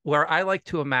self-portrait where I like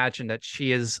to imagine that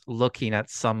she is looking at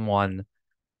someone,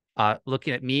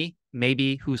 looking at me,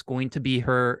 maybe who's going to be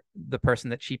the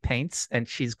person that she paints, and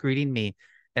she's greeting me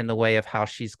in the way of how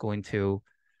she's going to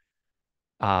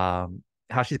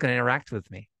interact with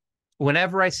me.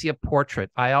 Whenever I see a portrait,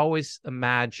 I always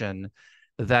imagine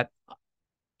that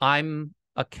I'm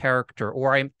a character,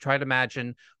 or I try to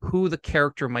imagine who the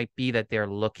character might be that they're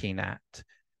looking at.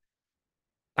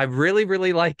 I really,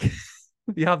 really like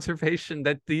the observation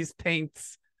that these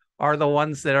paints are the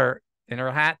ones that are in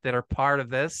her hat that are part of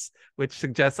this, which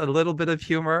suggests a little bit of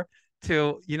humor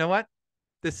to, you know what?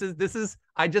 This is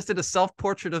I just did a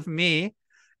self-portrait of me,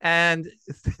 and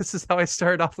this is how I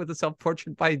started off with a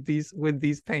self-portrait with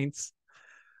these paints.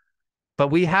 But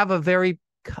we have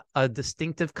a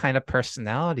distinctive kind of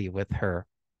personality with her,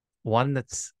 one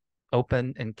that's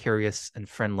open and curious and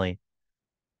friendly,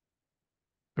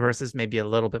 versus maybe a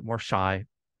little bit more shy,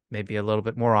 maybe a little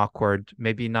bit more awkward,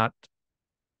 maybe not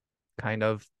kind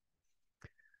of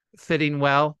fitting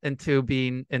well into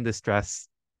being in this dress.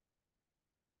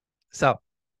 So,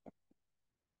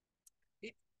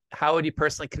 how would you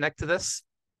personally connect to this?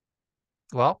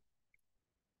 Well,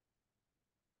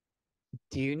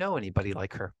 do you know anybody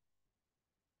like her?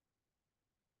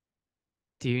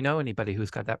 Do you know anybody who's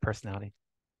got that personality?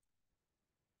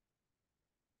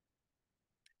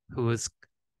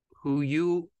 Who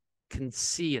you can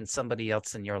see in somebody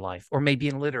else in your life, or maybe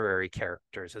in literary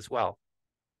characters as well?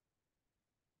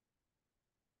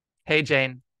 Hey,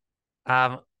 Jane.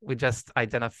 We just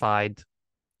identified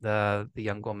the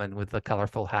young woman with the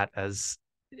colorful hat as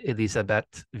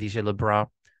Elisabeth Vigée-Lebrun,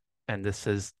 and this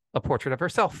is a portrait of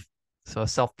herself, so a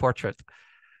self-portrait.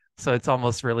 So it's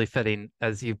almost really fitting,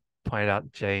 as you pointed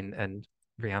out, Jane, and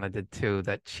Brianna did too,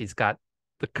 that she's got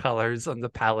the colors on the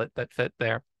palette that fit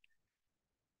there.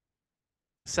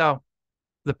 So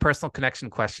the personal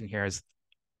connection question here is,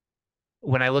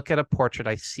 when I look at a portrait,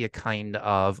 I see a kind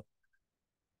of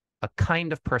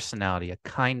personality, a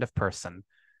kind of person.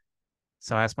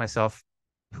 So I ask myself,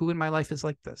 who in my life is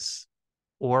like this?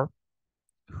 Or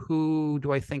who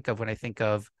do I think of when I think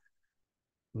of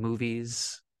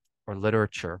movies or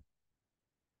literature,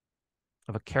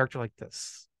 of a character like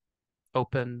this?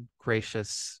 Open,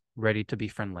 gracious, ready to be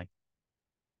friendly.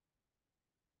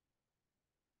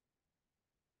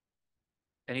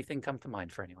 Anything come to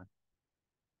mind for anyone?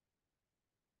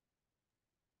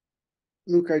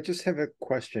 Luke, I just have a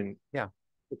question. Yeah.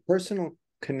 The personal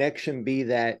connection be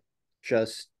that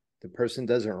just the person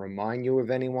doesn't remind you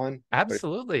of anyone,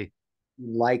 Absolutely. but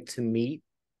you like to meet,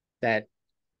 that's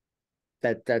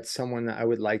someone that I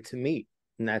would like to meet.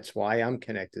 And that's why I'm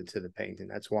connected to the painting.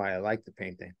 That's why I like the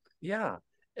painting. Yeah.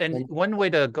 And one way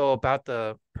to go about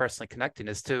the personally connecting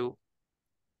is to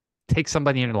take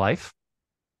somebody in your life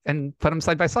and put them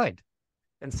side by side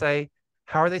and say,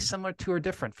 how are they similar to or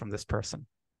different from this person?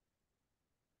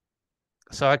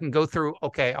 So I can go through,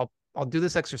 okay, I'll do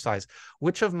this exercise.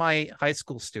 Which of my high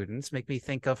school students make me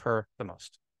think of her the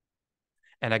most?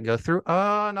 And I can go through,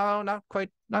 oh no, not quite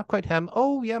him.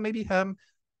 Oh yeah, maybe him.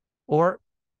 Or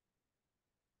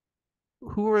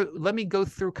let me go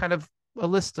through kind of a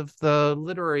list of the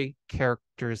literary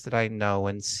characters that I know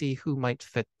and see who might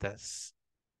fit this.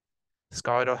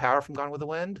 Scarlett O'Hara from Gone with the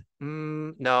Wind?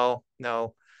 No.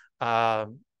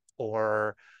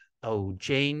 Or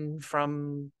Jane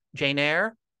from Jane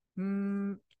Eyre?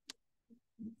 No,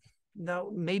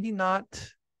 maybe not.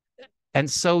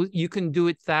 And so you can do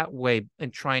it that way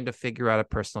and trying to figure out a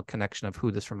personal connection of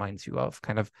who this reminds you of,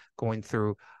 kind of going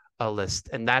through a list.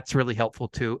 And that's really helpful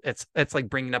too. It's like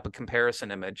bringing up a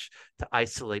comparison image to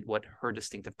isolate what her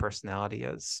distinctive personality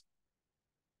is.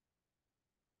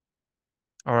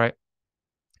 All right.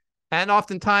 And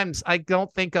oftentimes I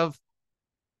don't think of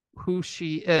who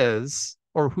she is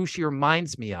or who she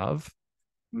reminds me of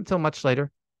until much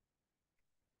later.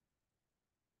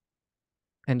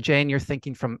 And Jane, you're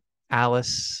thinking from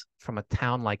Alice, from A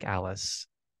Town Like Alice.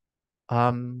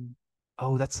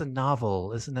 That's a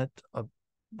novel, isn't it?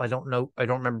 I don't know. I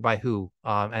don't remember by who.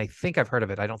 I think I've heard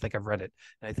of it. I don't think I've read it.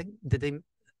 And I think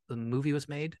the movie was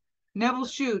made? Neville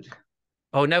Shute.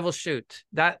 Oh, Neville Shute.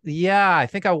 I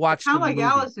think I watched the like movie.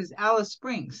 Alice is Alice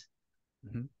Springs.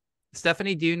 Mm-hmm.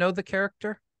 Stephanie, do you know the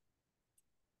character?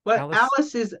 But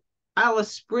Alice is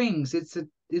Alice Springs. It's a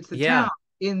town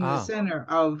in the center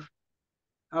of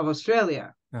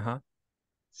Australia. Uh-huh.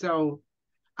 So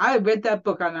I read that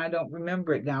book and I don't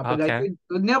remember it now, but okay.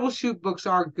 The Neville Shute books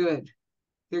are good.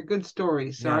 They're good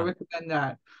stories, so I recommend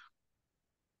that.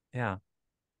 Yeah.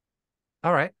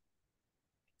 All right.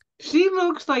 She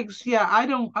looks like,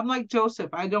 I'm like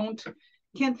Joseph.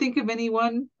 Can't think of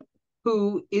anyone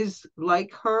who is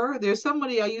like her. There's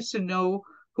somebody I used to know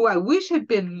who I wish had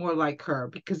been more like her,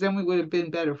 because then we would have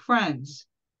been better friends.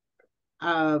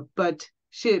 But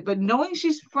knowing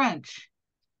she's French,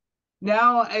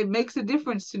 now it makes a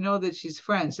difference to know that she's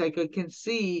French. Like I can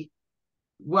see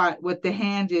what the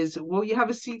hand is. Will you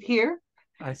have a seat here?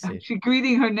 I see. She's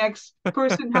greeting her next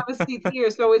person, have a seat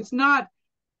here. So it's not,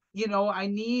 I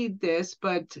need this,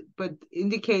 but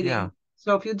indicating. Yeah.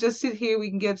 So if you'll just sit here,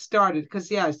 we can get started. Because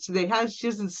she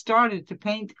hasn't started to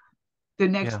paint the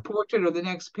next portrait or the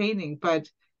next painting, but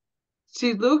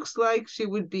she looks like she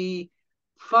would be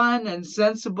fun and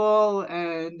sensible,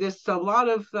 and there are a lot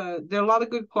of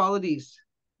good qualities.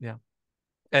 Yeah.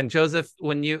 And Joseph,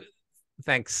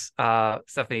 thanks,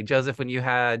 Stephanie. Joseph, when you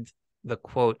had the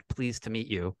quote, "Pleased to meet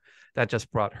you," that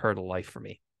just brought her to life for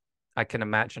me. I can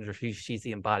imagine her. She's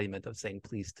the embodiment of saying,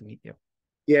 "Pleased to meet you."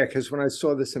 Yeah, because when I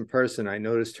saw this in person, I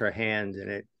noticed her hand, and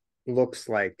it looks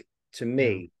like, to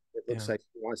me, it looks like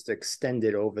she wants to extend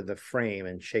it over the frame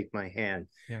and shake my hand.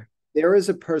 Yeah. There is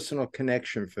a personal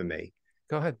connection for me.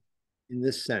 Go ahead. In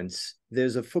this sense,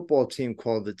 there's a football team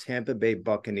called the Tampa Bay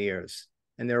Buccaneers,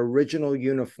 and their original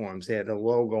uniforms, they had a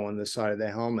logo on the side of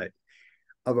the helmet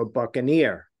of a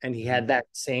buccaneer, and he had that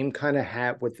same kind of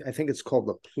hat with, I think it's called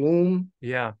the plume.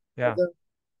 Yeah.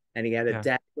 And he had a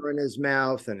dagger in his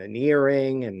mouth and an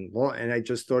earring, and I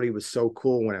just thought he was so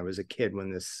cool when I was a kid,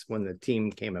 when the team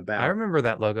came about. I remember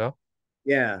that logo.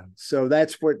 Yeah, so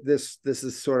that's what this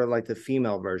is sort of like the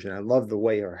female version. I love the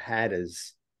way her hat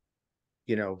is,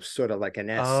 sort of like an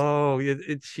S. Oh,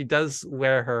 she does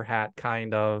wear her hat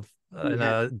kind of in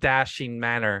a dashing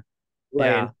manner.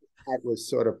 Right, yeah. And the hat was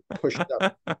sort of pushed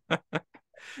up.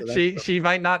 So she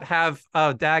might not have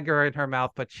a dagger in her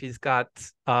mouth, but she's got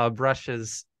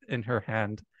brushes in her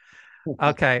hand.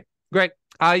 Okay, great.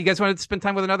 You guys want to spend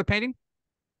time with another painting?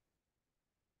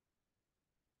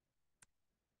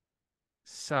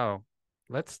 So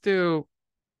let's do.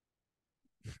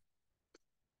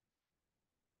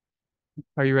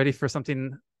 Are you ready for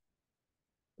something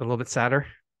a little bit sadder?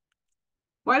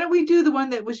 Why don't we do the one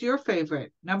that was your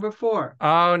favorite, number 4?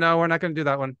 Oh no, we're not going to do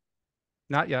that one.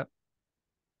 Not yet.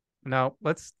 No,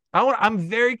 I'm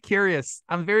very curious.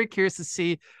 I'm very curious to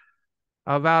see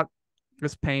about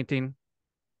this painting.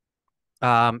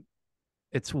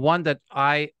 It's one that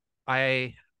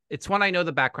it's one I know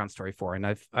the background story for, and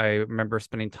I remember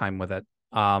spending time with it.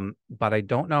 But I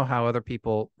don't know how other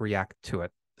people react to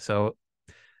it. So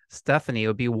Stephanie, it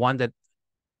would be one that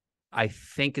I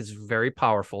think is very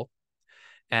powerful,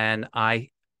 and I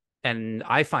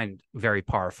find very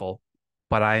powerful,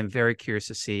 but I am very curious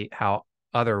to see how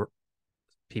other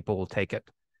people will take it.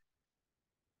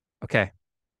 Okay.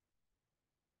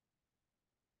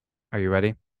 Are you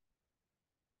ready?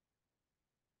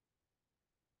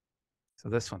 So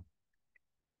this one.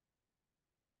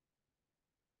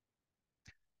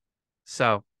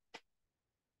 So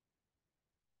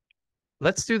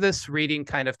let's do this reading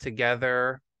kind of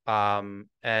together.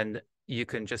 And you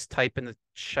can just type in the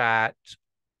chat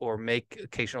or make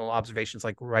occasional observations,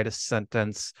 like write a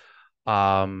sentence.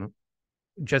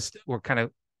 Just we're kind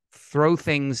of throw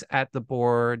things at the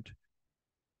board.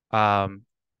 And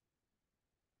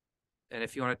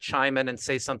if you want to chime in and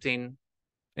say something,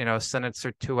 a sentence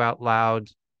or two out loud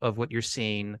of what you're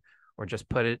seeing, or just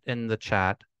put it in the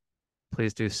chat,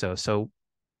 please do so. So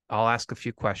I'll ask a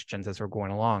few questions as we're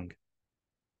going along.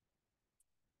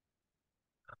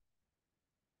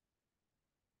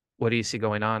 What do you see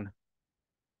going on?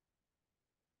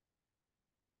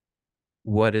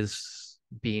 What is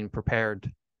being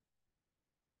prepared?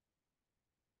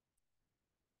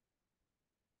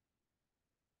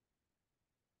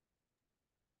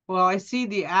 Well, I see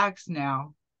the axe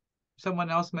now. Someone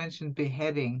else mentioned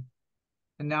beheading,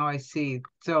 and now I see.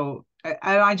 So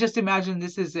I just imagine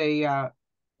this is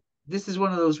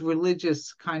one of those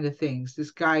religious kind of things.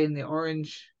 This guy in the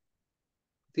orange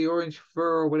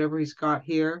fur or whatever he's got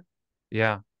here.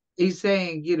 Yeah. He's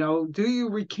saying, do you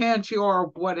recant your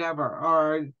whatever,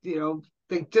 or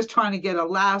they just trying to get a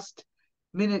last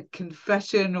minute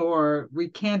confession or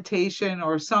recantation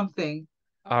or something.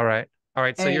 All right. So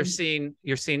And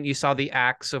you saw the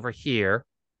axe over here,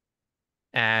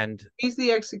 and he's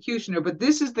the executioner, but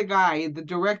this is the guy, the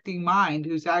directing mind,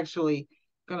 who's actually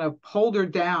gonna hold her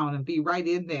down and be right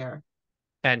in there.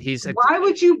 And why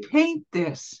would you paint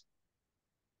this?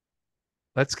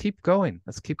 Let's keep going.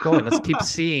 Let's keep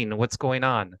seeing what's going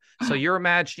on. So you're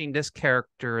imagining this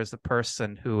character as the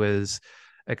person who is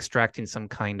extracting some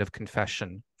kind of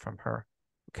confession from her.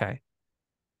 Okay.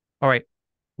 All right.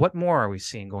 What more are we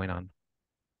seeing going on?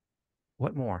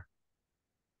 What more?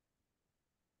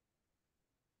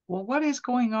 Well, what is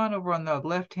going on over on the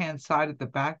left-hand side at the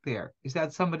back there? Is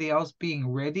that somebody else being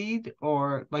readied,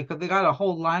 or like they got a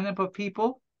whole lineup of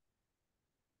people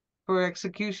for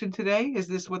execution today? Is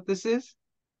this what this is?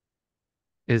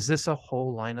 Is this a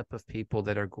whole lineup of people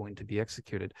that are going to be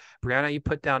executed? Brianna, you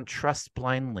put down trust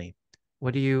blindly.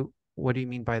 What do you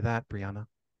mean by that, Brianna?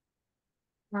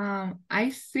 I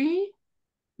see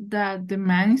that the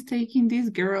man is taking this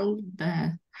girl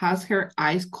that has her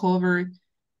eyes covered,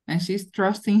 and she's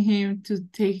trusting him to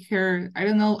take her, I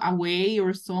don't know, away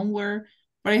or somewhere,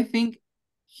 but I think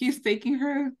he's taking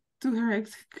her to her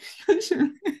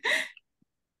execution.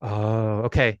 Oh,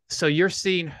 okay. So you're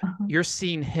seeing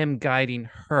him guiding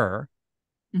her.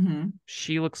 Mm-hmm.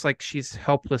 She looks like she's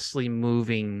helplessly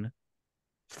moving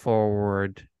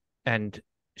forward, and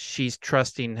she's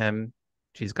trusting him.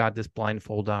 She's got this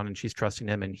blindfold on, and she's trusting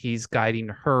him, and he's guiding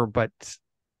her, but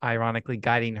ironically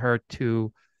guiding her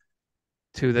to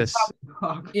this.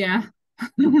 Yeah.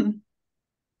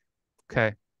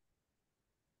 Okay.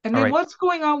 And then what's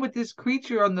going on with this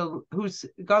creature who's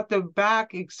got the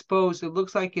back exposed? It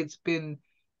looks like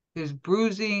there's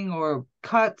bruising or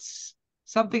cuts.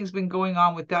 Something's been going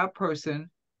on with that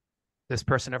person. This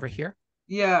person over here?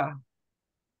 Yeah.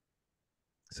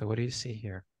 So what do you see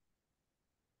here?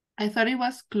 I thought it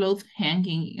was clothes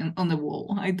hanging on the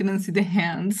wall. I didn't see the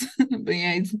hands, but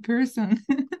yeah, it's a person.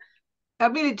 I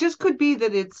mean, it just could be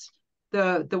that it's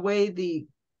the way the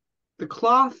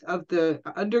cloth of the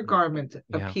undergarment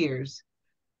appears,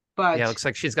 but yeah, it looks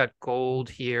like she's got gold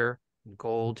here,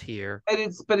 gold here, and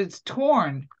it's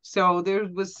torn. So there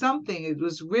was something. It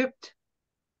was ripped.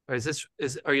 Or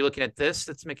are you looking at this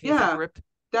that's making you think ripped?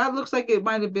 That looks like it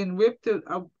might have been ripped.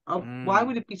 Why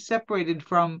would it be separated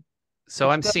from? So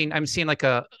I'm seeing like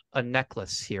a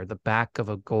necklace here, the back of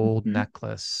a gold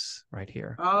necklace right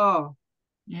here. Oh,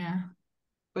 yeah.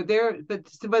 But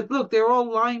look, they're all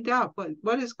lined up. But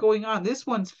what is going on? This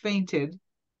one's fainted.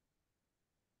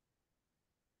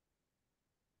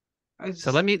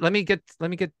 So let me get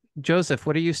Joseph.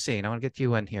 What are you seeing? I want to get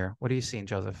you in here. What are you seeing,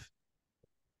 Joseph?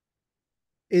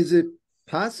 Is it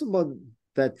possible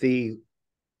that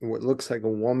what looks like a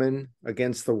woman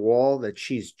against the wall, that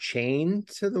she's chained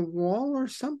to the wall or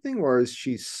something, or is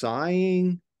she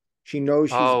sighing? She knows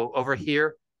she's over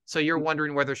here. So you're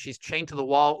wondering whether she's chained to the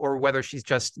wall or whether she's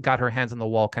just got her hands on the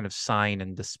wall, kind of sighing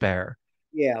in despair.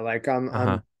 Yeah, like I'm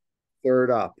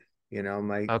third up,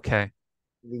 Okay.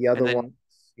 the other then,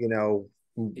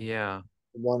 one, yeah.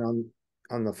 one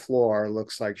on the floor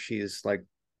looks like she's, like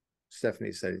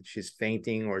Stephanie said, she's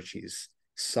fainting or she's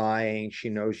sighing. She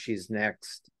knows she's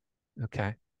next.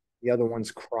 Okay. The other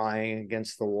one's crying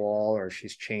against the wall, or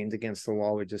she's chained against the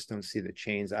wall. We just don't see the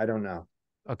chains. I don't know.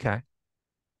 Okay.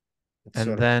 It's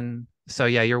And then, so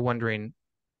yeah, you're wondering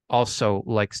also,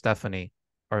 like Stephanie,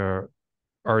 are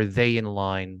they in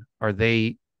line? Are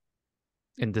they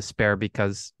in despair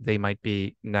because they might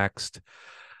be next?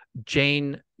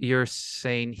 Jane, you're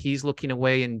saying he's looking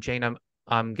away, and Jane,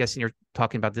 I'm guessing you're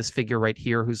talking about this figure right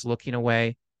here who's looking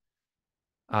away.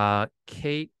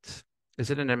 Kate, is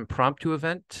it an impromptu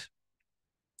event?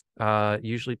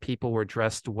 Usually people were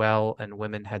dressed well and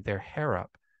women had their hair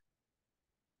up.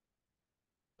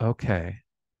 Okay.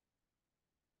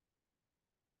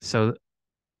 So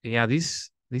yeah,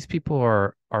 these people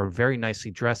are very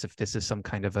nicely dressed if this is some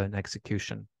kind of an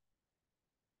execution.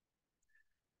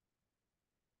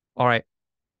 All right.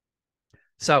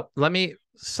 So let me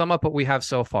sum up what we have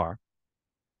so far.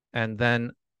 And then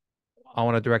I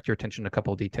want to direct your attention to a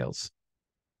couple of details.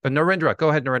 But Narendra, go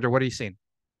ahead, Narendra. What are you seeing?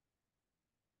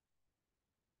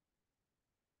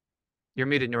 You're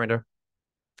muted, Narendra.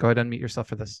 Go ahead and unmute yourself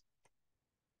for this.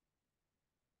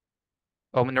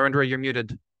 Oh, Narendra, you're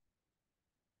muted.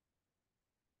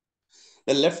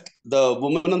 The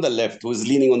woman on the left who is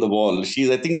leaning on the wall, she's,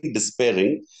 I think,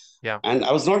 despairing. Yeah. And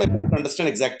I was not able to understand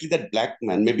exactly that black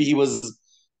man. Maybe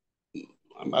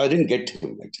I didn't get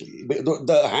him actually.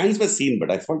 The hands were seen,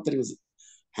 but I thought that he was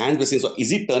hands were seen. So is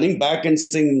he turning back and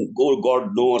saying, "Go, God,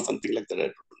 no," or something like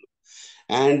that?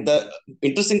 And the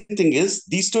interesting thing is,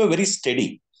 these two are very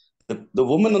steady. The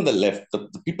woman on the left, the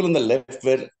people on the left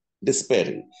were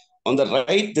despairing. On the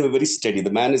right, they were very steady.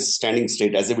 The man is standing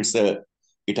straight as if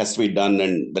it has to be done,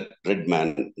 and that red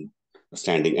man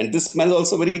standing. And this man is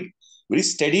also very, very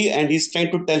steady, and he's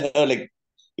trying to tell her, like,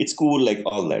 it's cool, like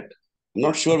all that. I'm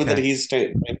not sure whether he's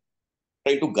trying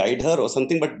to guide her or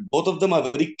something, but both of them are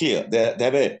very clear. They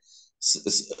have a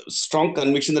strong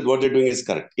conviction that what they're doing is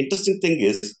correct. Interesting thing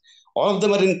is, all of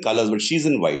them are in colors, but she's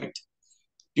in white,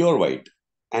 pure white.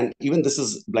 And even this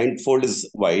is blindfold is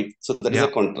white. So that is a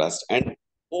contrast. And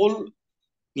whole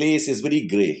place is very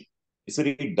gray. It's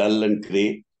very dull and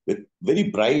gray with very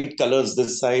bright colors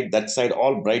this side, that side,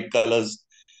 all bright colors.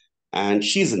 And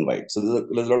she's in white. So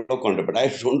there's a lot of contrast. But I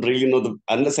don't really know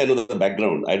unless I know the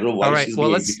background. I don't know why she's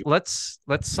being executed. let's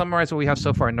summarize what we have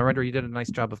so far. And Narendra, you did a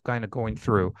nice job of kind of going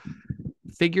through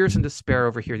figures in despair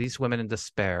over here. These women in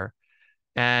despair,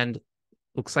 and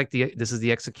looks like this is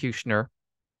the executioner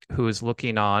who is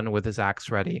looking on with his axe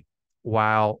ready,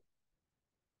 while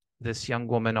this young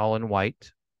woman, all in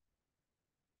white,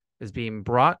 is being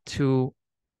brought to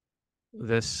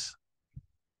this,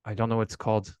 I don't know what it's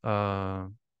called,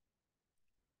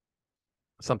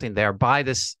 something there, by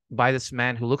this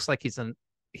man who looks like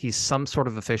he's some sort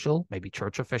of official, maybe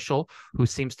church official, who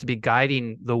seems to be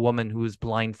guiding the woman who is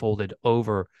blindfolded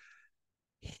over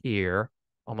here,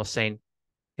 almost saying,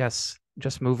 yes,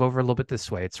 just move over a little bit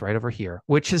this way. It's right over here,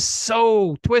 which is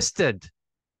so twisted.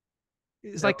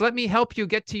 It's like, let me help you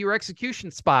get to your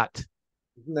execution spot.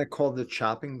 Isn't that called the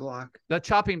chopping block? The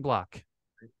chopping block.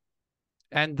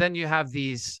 And then you have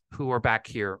these who are back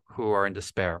here who are in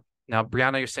despair. Now,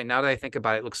 Brianna, you're saying, now that I think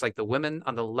about it, it looks like the women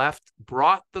on the left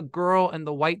brought the girl in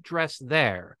the white dress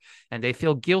there, and they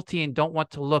feel guilty and don't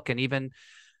want to look, and even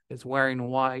is wearing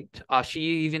white. She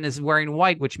even is wearing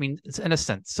white, which means it's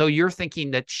innocent. So you're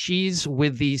thinking that she's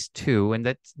with these two and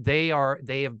that they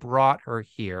have brought her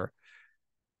here.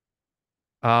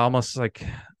 Almost like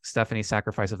Stephanie's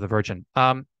sacrifice of the Virgin.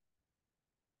 I'll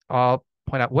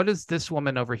point out, what does this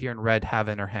woman over here in red have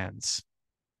in her hands?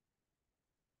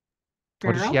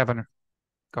 What does she have in her?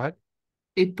 Go ahead.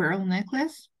 A pearl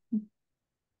necklace.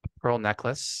 Pearl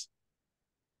necklace.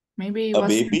 Maybe it was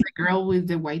the girl with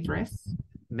the white dress.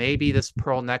 Maybe this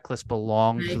pearl necklace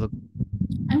belonged to the.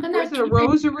 I'm gonna. Is it a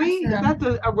rosary? Is that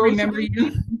a rosary? Remember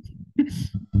you.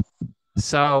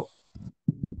 So,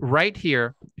 right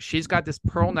here, she's got this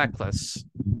pearl necklace.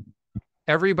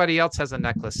 Everybody else has a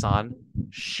necklace on.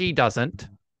 She doesn't.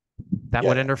 That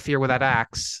would interfere with that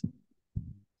axe.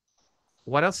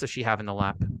 What else does she have in the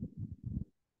lap?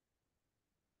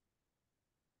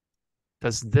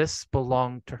 Does this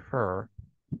belong to her?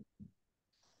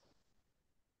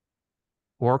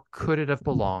 Or could it have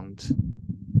belonged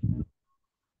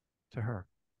to her?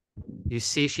 You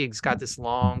see she's got this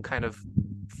long kind of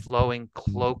flowing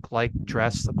cloak-like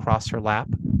dress across her lap.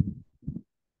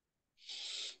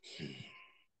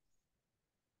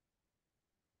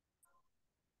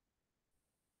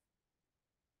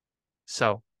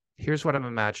 So here's what I'm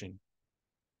imagining.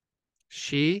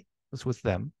 She was with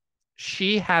them.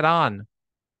 She had on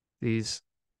this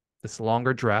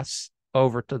longer dress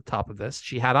over to the top of this.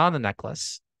 She had on the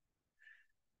necklace.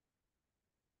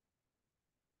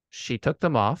 She took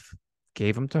them off,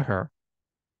 gave them to her,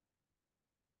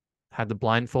 had the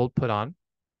blindfold put on,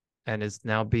 and is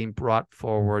now being brought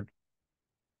forward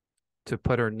to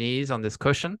put her knees on this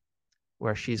cushion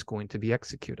where she's going to be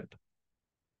executed.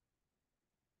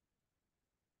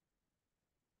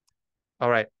 All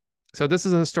right. So this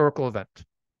is a historical event.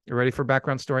 You ready for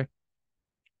background story?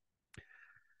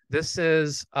 This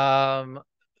is an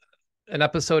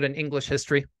episode in English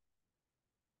history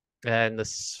and the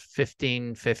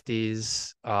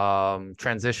 1550s,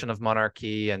 transition of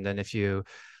monarchy. And then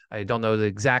I don't know the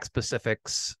exact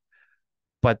specifics,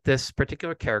 but this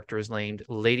particular character is named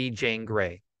Lady Jane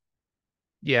Grey.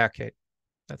 Yeah, Kate,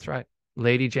 that's right.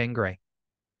 Lady Jane Grey.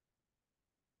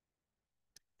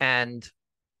 And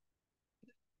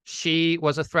she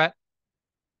was a threat.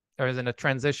 There was in a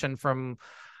transition from,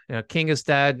 king is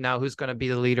dead. Now who's going to be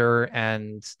the leader?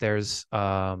 And there's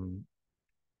another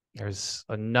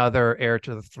heir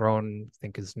to the throne, I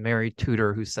think is Mary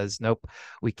Tudor, who says, nope,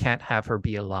 we can't have her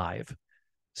be alive.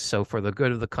 So for the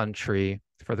good of the country,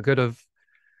 for the good of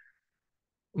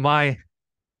my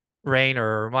reign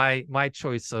or my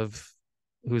choice of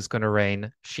who's going to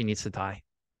reign, she needs to die.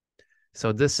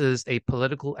 So this is a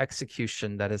political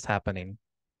execution that is happening.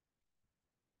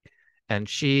 And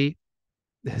she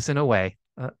is, in a way,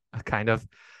 a kind of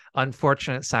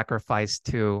unfortunate sacrifice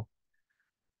to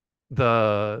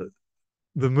the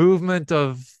movement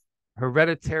of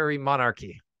hereditary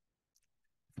monarchy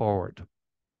forward.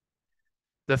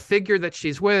 The figure that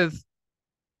she's with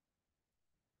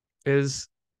is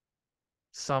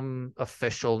some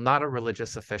official, not a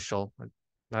religious official,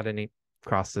 not any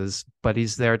crosses, but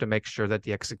he's there to make sure that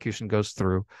the execution goes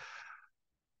through.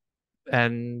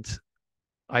 And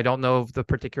I don't know of the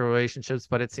particular relationships,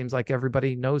 but it seems like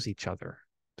everybody knows each other,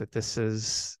 that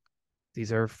these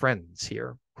are friends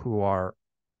here who are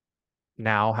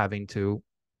now having to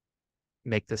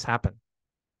make this happen.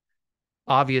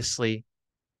 Obviously,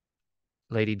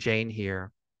 Lady Jane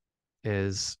here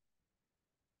is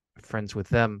friends with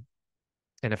them.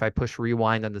 And if I push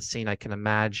rewind on the scene, I can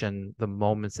imagine the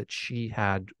moments that she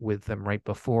had with them right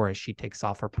before as she takes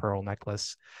off her pearl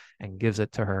necklace and gives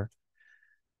it to her.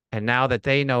 And now that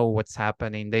they know what's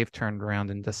happening, they've turned around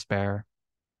in despair.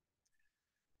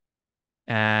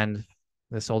 And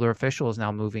this older official is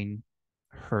now moving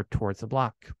her towards the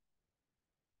block.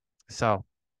 So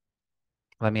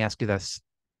let me ask you this.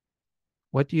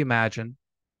 What do you imagine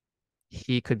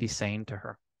he could be saying to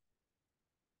her?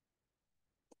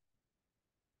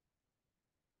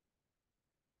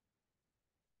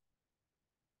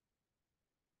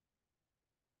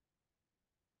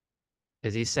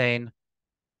 Is he saying,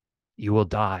 you will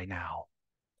die now?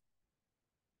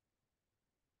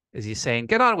 Is he saying,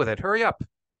 get on with it, hurry up?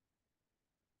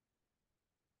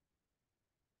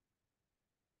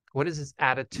 What is his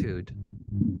attitude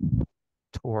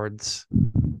towards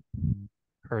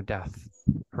her death,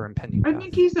 her impending death? I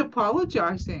think he's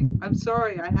apologizing. I'm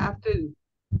sorry, I have to.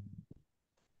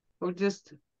 Or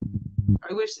just,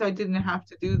 I wish I didn't have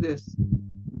to do this.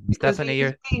 Because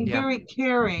he's being very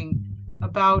caring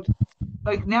about,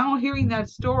 like, now hearing that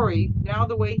story, now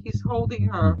the way he's holding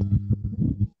her,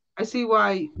 I see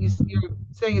why you're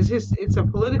saying it's a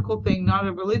political thing, not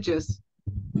a religious.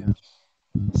 Yeah.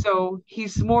 So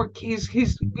he's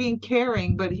being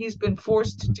caring, but he's been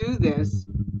forced to do this.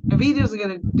 If he doesn't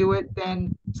gonna do it,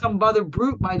 then some other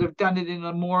brute might have done it in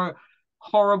a more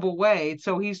horrible way.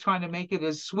 So he's trying to make it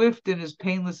as swift and as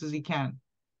painless as he can.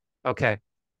 Okay.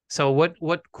 So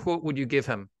what quote would you give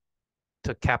him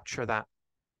to capture that?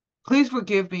 Please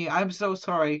forgive me. I'm so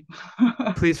sorry.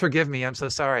 Please forgive me. I'm so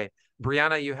sorry.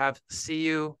 Brianna, you have see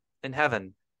you in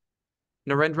heaven.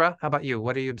 Narendra, how about you?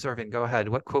 What are you observing? Go ahead.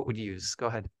 What quote would you use? Go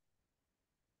ahead.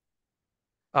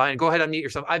 And go ahead, unmute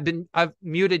yourself. I've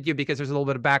muted you because there's a little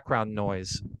bit of background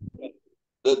noise.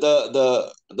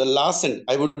 The last sentence,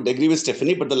 I would agree with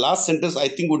Stephanie, but the last sentence I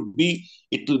think would be,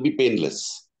 it will be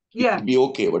painless. Yeah. It'll be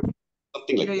okay, but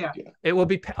something like that. Yeah. It will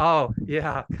be,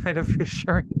 kind of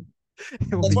reassuring.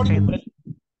 It will That's be painless.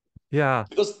 Yeah.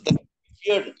 Because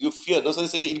you fear. No, so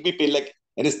say it'll be pain like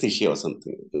anesthesia or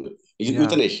something.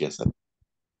 Euthanasia. Sir.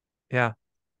 Yeah.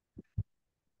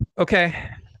 Okay.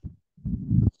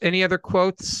 Any other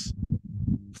quotes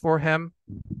for him?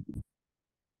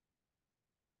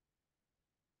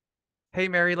 Hey,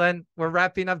 Mary Lynn, we're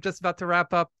wrapping up, just about to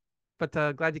wrap up, but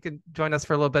glad you could join us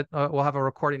for a little bit. We'll have a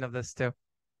recording of this too.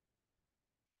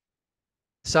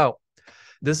 So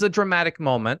this is a dramatic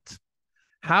moment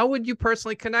How would you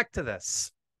personally connect to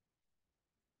this?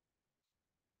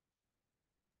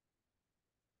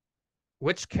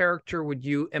 Which character would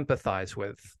you empathize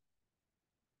with?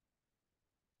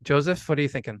 Joseph, what are you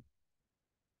thinking?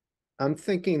 I'm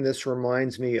thinking this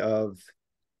reminds me of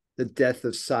the death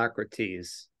of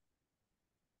Socrates.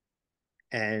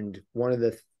 And one of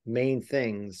the main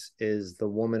things is the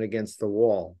woman against the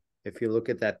wall. If you look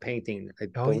at that painting, I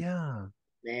Oh, believe, yeah.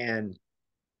 man,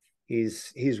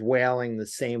 he's wailing the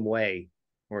same way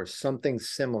or something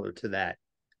similar to that.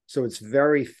 So it's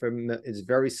very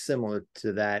similar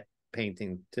to that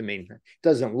painting to me. It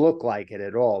doesn't look like it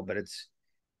at all, but it's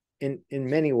in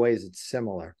many ways it's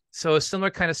similar. So a similar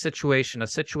kind of situation, a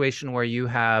situation where you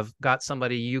have got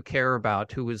somebody you care about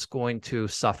who is going to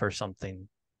suffer something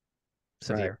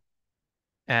severe. Right.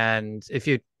 And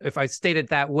if I state it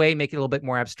that way, make it a little bit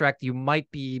more abstract, you might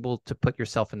be able to put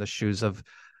yourself in the shoes of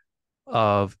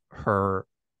her.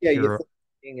 Yeah, you think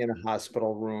being in a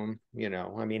hospital room, you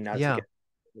know, I mean, not to get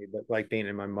me, but like being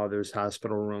in my mother's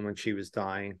hospital room when she was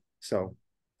dying. So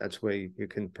that's where you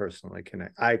can personally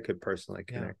connect. I could personally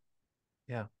connect.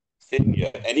 Yeah. Same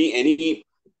here. Any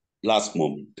last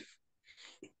moment?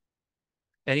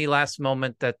 Any last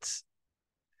moment that's,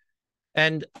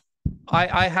 and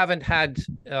I haven't had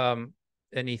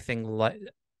anything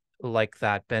like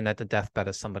that, been at the deathbed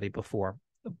of somebody before,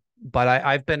 but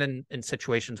I've been in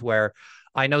situations where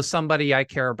I know somebody I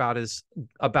care about is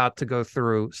about to go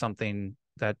through something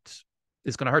that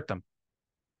is going to hurt them.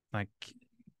 Like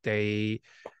they're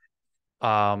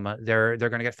going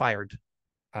to get fired.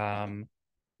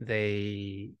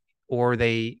 They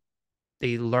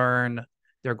learn,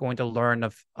 they're going to learn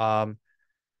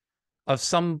of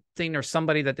something or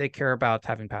somebody that they care about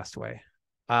having passed away.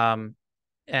 And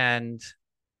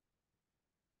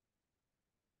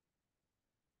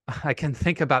I can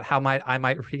think about how I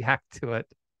might react to it.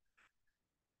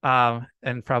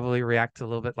 And probably react a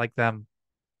little bit like them.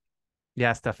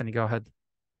 Yeah, Stephanie, go ahead.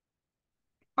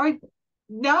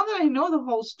 Now that I know the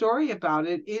whole story about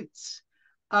it, it's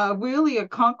really a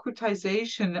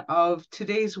concretization of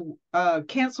today's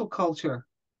cancel culture.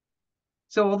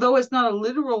 So although it's not a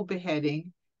literal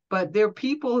beheading, but there are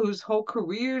people whose whole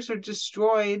careers are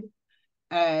destroyed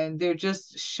and they're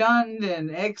just shunned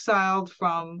and exiled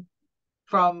from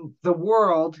the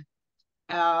world.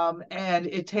 And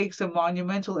it takes a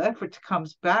monumental effort to come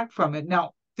back from it.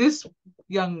 Now, this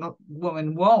young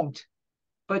woman won't,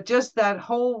 but just that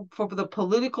whole, for the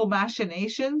political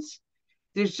machinations,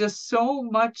 there's just so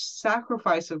much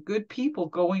sacrifice of good people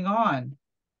going on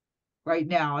right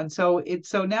now. And so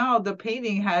now the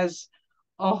painting has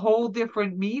a whole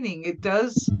different meaning. It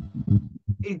does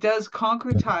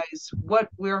concretize what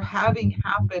we're having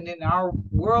happen in our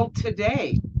world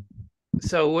today.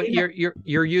 So what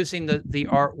you're using the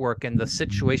artwork and the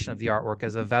situation of the artwork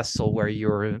as a vessel where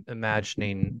you're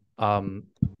imagining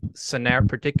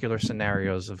particular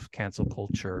scenarios of cancel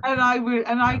culture. And I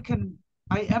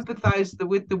empathize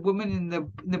with the woman in the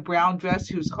brown dress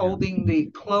who's holding the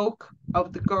cloak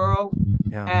of the girl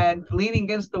and leaning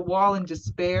against the wall in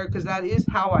despair, because that is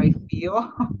how I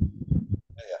feel.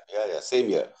 Yeah. Same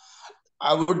here.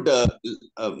 I would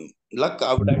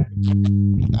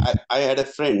I had a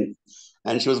friend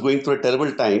and she was going through a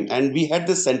terrible time, and we had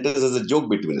this sentence as a joke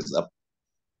between us, a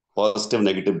positive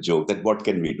negative joke, that what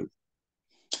can we do?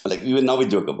 Like even now we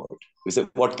joke about it. We say,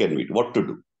 what can we do? What to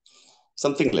do?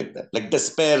 Something like that. Like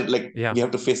despair, like we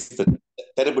have to face the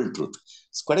terrible truth.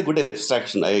 It's quite a good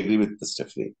abstraction. I agree with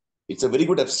Stephanie. It's a very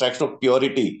good abstraction of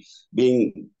purity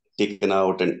being taken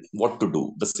out and what to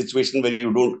do. The situation where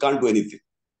you can't do anything.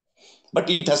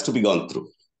 But it has to be gone through.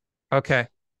 Okay.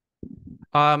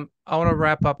 I want to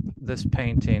wrap up this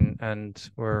painting, and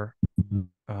we're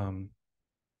a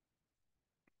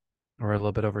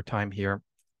little bit over time here,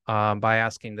 by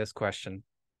asking this question.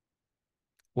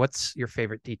 What's your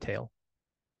favorite detail?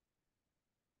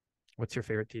 What's your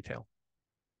favorite detail?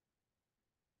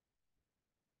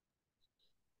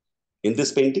 In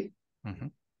this painting? Mm-hmm.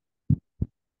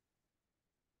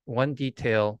 One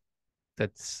detail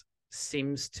that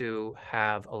seems to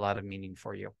have a lot of meaning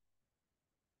for you.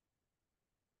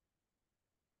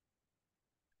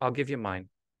 I'll give you mine.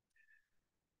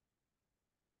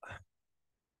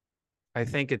 I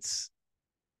think it's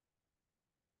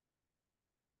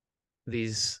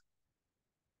these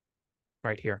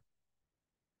right here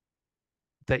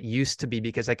that used to be,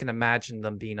 because I can imagine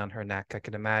them being on her neck. I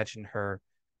can imagine her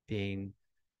being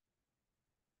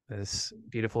this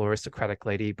beautiful aristocratic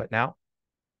lady, but now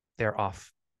they're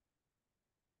off.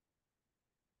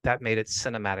 That made it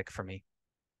cinematic for me.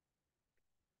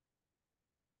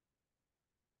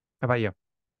 How about you?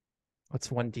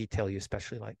 What's one detail you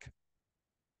especially like?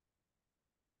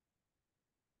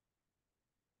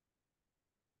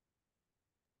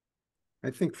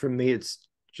 I think for me, it's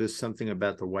just something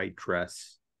about the white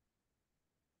dress,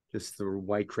 just the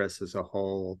white dress as a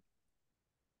whole.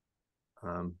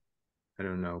 I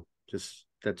don't know, just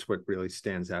that's what really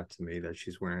stands out to me, that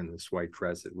she's wearing this white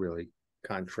dress. It really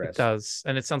contrasts. It does.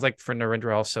 And it sounds like for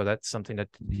Narendra also, that's something that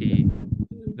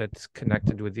that's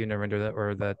connected with you, Narendra,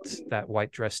 or that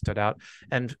white dress stood out.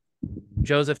 And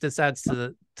Joseph, this adds to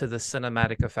the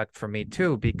cinematic effect for me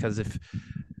too, because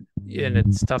and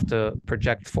it's tough to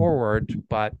project forward,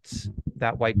 but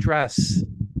that white dress,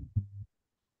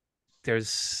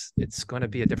 it's going to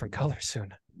be a different color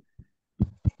soon.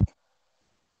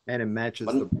 And it matches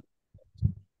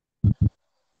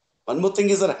one more thing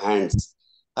is her hands.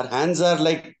 Her hands are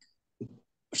like,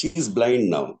 she's blind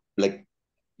now. Like,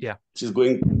 yeah, she's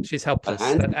helpless.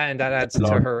 And that adds to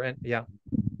her. And yeah.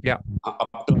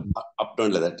 Up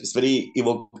down like that. It's very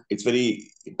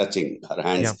touching, her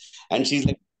hands. And she's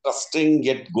like trusting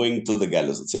yet going to the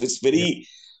gallows. So it's very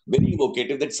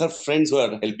evocative. That's her friends who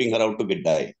are helping her out to get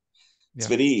die. It's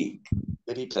very,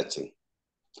 very touching.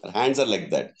 Her hands are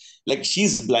like that. Like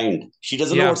she's blind. She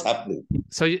doesn't know what's happening.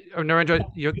 So, Narendra,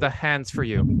 the hands for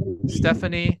you.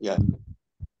 Stephanie,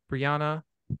 Brianna,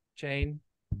 Jane,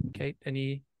 Kate,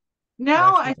 any?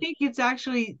 No, I think it's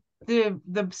actually the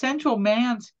central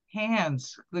man's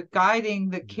hands, the guiding,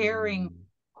 the caring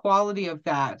quality of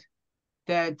that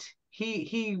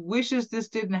he wishes this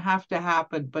didn't have to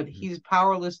happen, but he's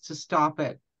powerless to stop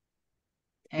it.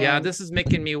 And this is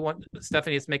making me want,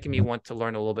 Stephanie, it's making me want to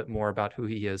learn a little bit more about who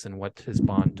he is and what his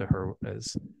bond to her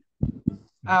is.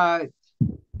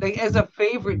 Like as a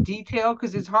favorite detail,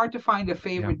 because it's hard to find a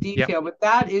favorite detail, but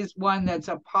that is one that's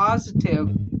a positive,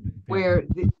 where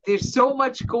there's so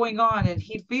much going on and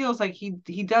he feels like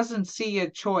he doesn't see a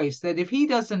choice, that if he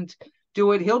doesn't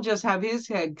do it, he'll just have his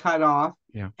head cut off.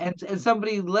 And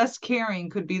somebody less caring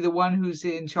could be the one who's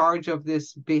in charge of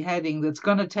this beheading that's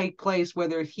going to take place,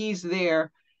 whether he's there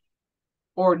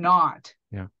or not.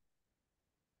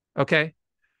 Okay.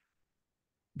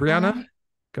 Brianna,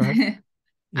 go ahead.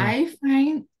 I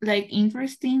find like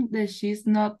interesting that she's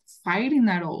not fighting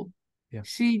at all.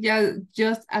 She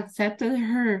just accepted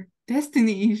her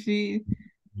destiny. She's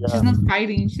not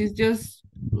fighting. She's just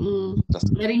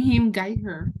letting him guide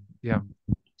her.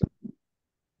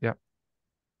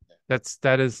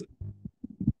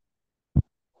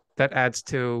 That adds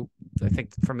to, I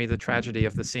think, for me, the tragedy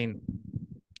of the scene.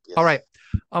 All right,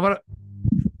 I'm gonna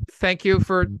thank you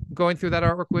for going through that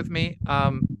artwork with me.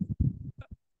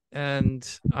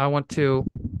 And I want to,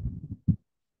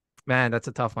 man, that's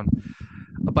a tough one,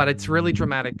 but it's really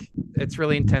dramatic. It's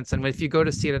really intense. And if you go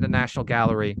to see it at the National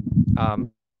Gallery,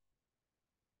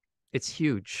 it's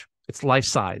huge. It's life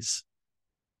size.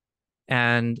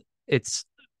 And it's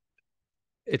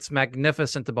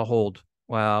magnificent to behold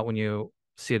when you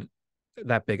see it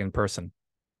that big in person.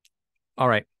 All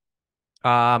right.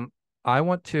 I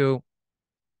want to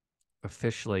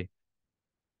officially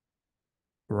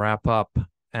wrap up.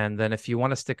 And then if you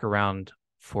want to stick around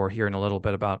for hearing a little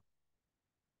bit about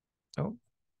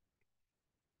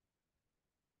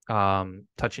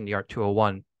Touching the Art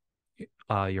 201,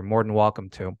 you're more than welcome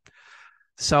to.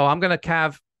 So I'm going to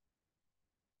have...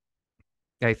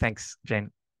 Hey, thanks,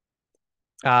 Jane.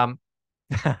 You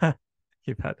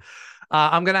bet.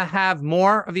 I'm going to have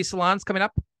more of these salons coming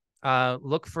up.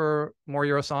 Look for more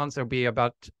EuroSalons. There'll be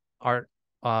about art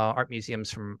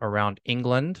museums from around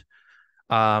England.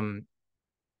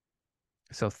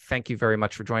 So thank you very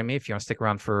much for joining me. If you want to stick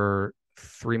around for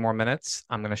 3 more minutes,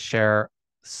 I'm going to share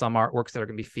some artworks that are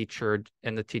going to be featured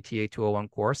in the TTA 201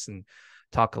 course and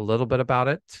talk a little bit about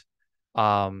it.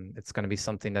 It's going to be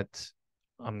something that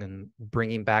I'm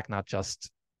bringing back, not just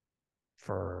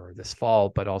for this fall,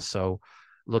 but also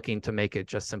looking to make it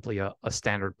just simply a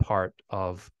standard part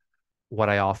of what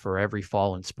I offer every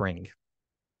fall and spring.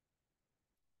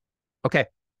 Okay.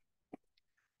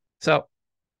 So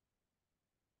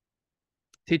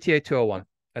TTA 201,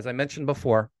 as I mentioned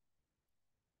before,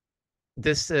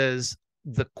 this is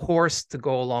the course to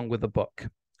go along with the book.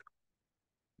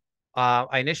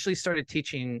 I initially started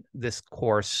teaching this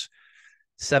course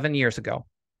 7 years ago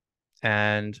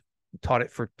and taught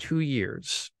it for 2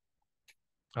 years,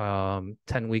 10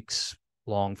 weeks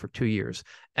long for 2 years.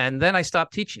 And then I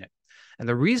stopped teaching it. And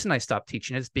the reason I stopped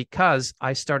teaching it is because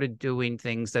I started doing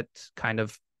things that kind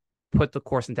of put the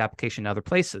course into application in other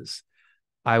places.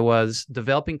 I was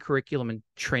developing curriculum and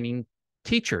training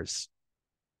teachers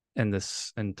in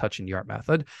Touching the Art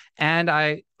method. And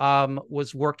I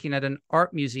was working at an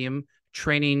art museum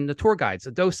training the tour guides,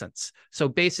 the docents. So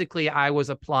basically I was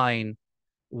applying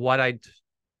what I'd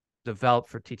developed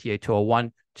for TTA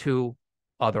 201 to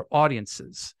other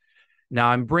audiences. Now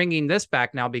I'm bringing this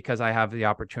back now because I have the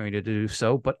opportunity to do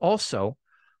so, but also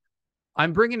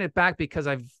I'm bringing it back because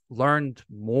I've learned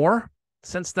more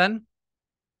since then.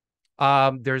 I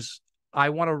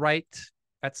want to write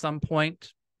at some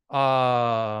point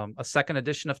a second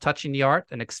edition of Touching the Art,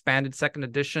 an expanded second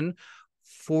edition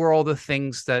for all the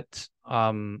things that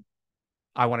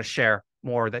I want to share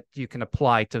more that you can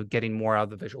apply to getting more out of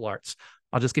the visual arts.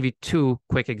 I'll just give you two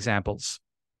quick examples.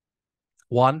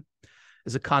 One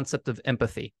is a concept of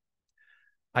empathy.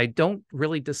 I don't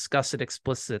really discuss it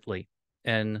explicitly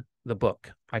in the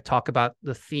book. I talk about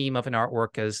the theme of an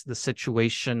artwork as the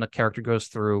situation a character goes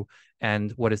through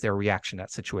and what is their reaction to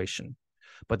that situation.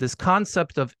 But this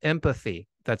concept of empathy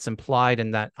that's implied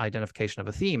in that identification of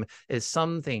a theme is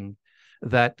something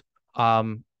that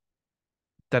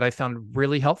that I found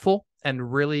really helpful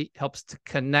and really helps to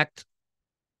connect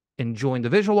enjoying the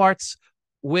visual arts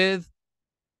with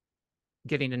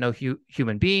getting to know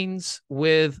human beings,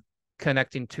 with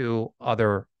connecting to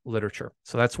other literature.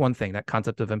 So that's one thing, that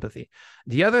concept of empathy.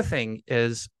 The other thing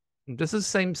is,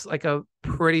 seems like a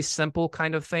pretty simple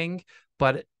kind of thing,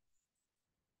 but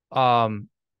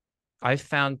I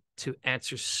found to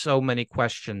answer so many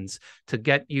questions, to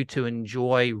get you to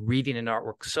enjoy reading an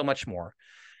artwork so much more.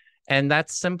 And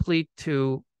that's simply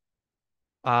to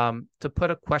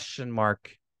put a question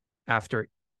mark after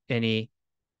any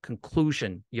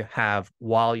conclusion you have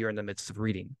while you're in the midst of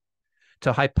reading,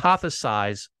 to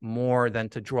hypothesize more than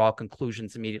to draw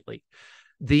conclusions immediately.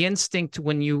 The instinct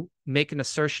when you make an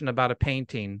assertion about a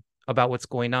painting, about what's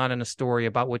going on in a story,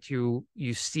 about what you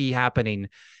see happening,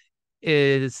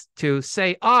 is to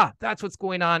say, that's what's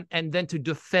going on, and then to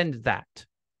defend that.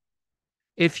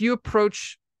 If you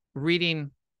approach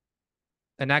reading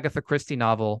an Agatha Christie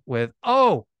novel with,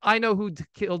 I know who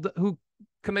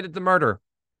committed the murder,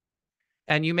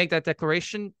 and you make that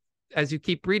declaration, as you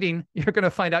keep reading, you're going to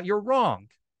find out you're wrong,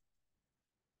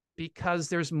 because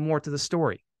there's more to the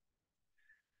story.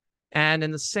 And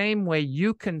in the same way,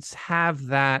 you can have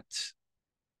that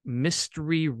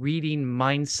mystery reading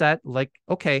mindset, like,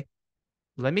 okay,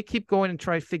 let me keep going and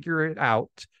try to figure it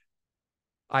out.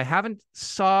 I haven't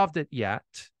solved it yet.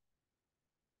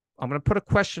 I'm going to put a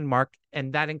question mark,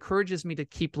 and that encourages me to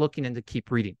keep looking and to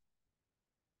keep reading.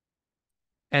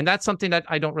 And that's something that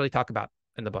I don't really talk about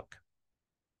in the book.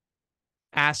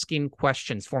 Asking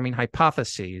questions, forming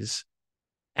hypotheses,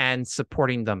 and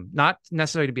supporting them, not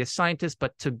necessarily to be a scientist,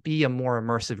 but to be a more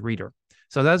immersive reader.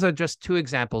 So those are just two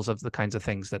examples of the kinds of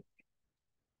things that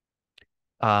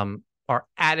are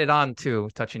added on to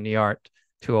Touching the Art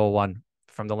 201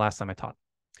 from the last time I taught.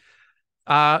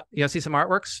 You see some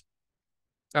artworks?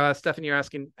 Stephanie, you're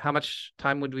asking how much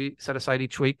time would we set aside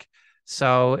each week?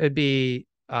 So it'd be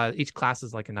each class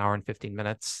is like an hour and 15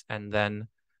 minutes, and then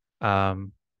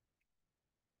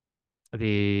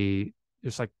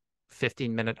there's like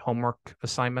 15-minute homework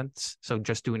assignments. So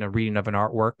just doing a reading of an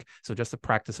artwork. So just the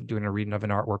practice of doing a reading of an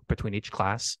artwork between each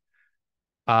class.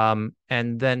 And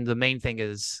then the main thing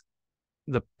is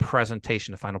the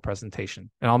presentation, the final presentation.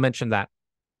 And I'll mention that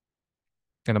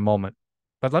in a moment.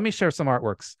 But let me share some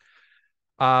artworks.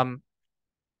 I'll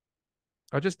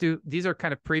just these are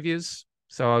kind of previews.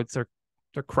 So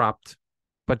they're cropped.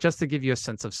 But just to give you a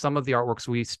sense of some of the artworks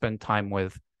we spend time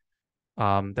with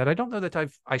that I don't know that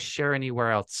I share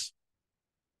anywhere else.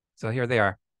 So here they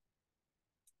are.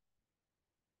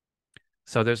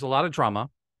 So there's a lot of drama,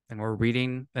 and we're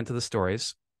reading into the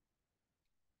stories.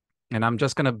 And I'm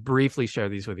just going to briefly share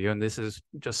these with you. And this is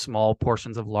just small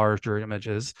portions of larger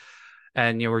images.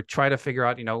 And we're trying to figure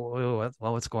out,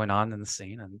 what's going on in the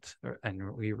scene,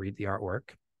 and we read the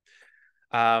artwork.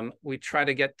 We try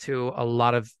to get to a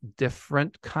lot of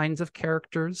different kinds of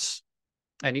characters.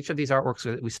 And each of these artworks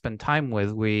that we spend time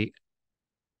with, we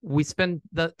spend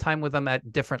the time with them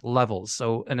at different levels.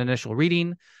 So an initial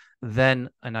reading, then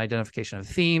an identification of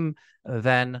theme,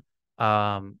 then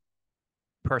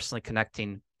personally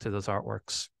connecting to those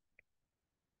artworks.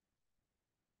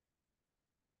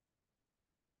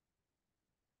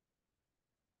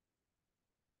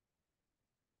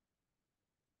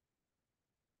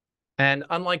 And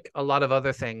unlike a lot of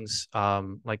other things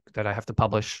like that I have to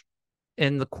publish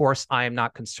in the course, I am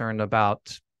not concerned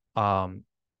about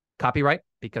copyright,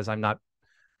 because I'm not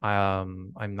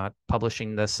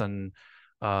publishing this and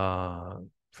for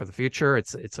the future.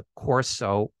 It's a course,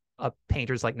 so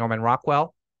painters like Norman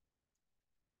Rockwell,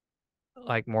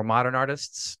 like more modern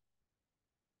artists,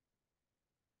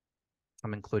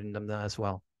 I'm including them as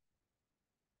well.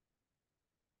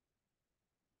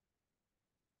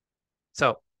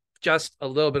 So just a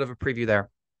little bit of a preview there.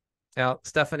 Now,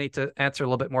 Stephanie, to answer a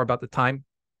little bit more about the time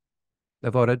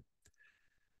devoted.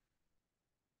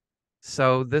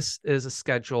 So this is a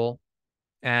schedule,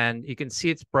 and you can see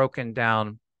it's broken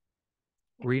down.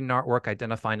 Reading artwork,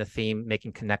 identifying a theme,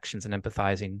 making connections, and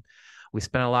empathizing. We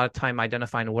spend a lot of time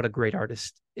identifying what a great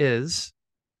artist is.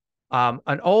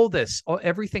 And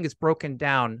everything is broken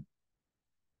down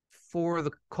for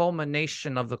the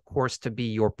culmination of the course to be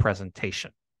your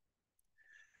presentation.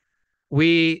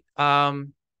 We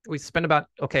spend about,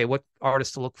 okay, what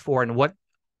artists to look for, and what,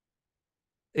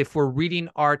 if we're reading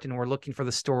art and we're looking for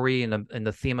the story and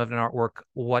the theme of an artwork,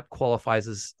 what qualifies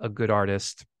as a good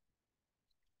artist?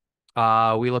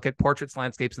 We look at portraits,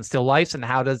 landscapes, and still lifes, and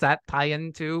how does that tie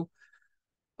into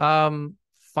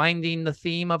finding the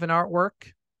theme of an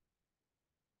artwork?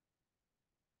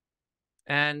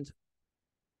 And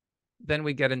then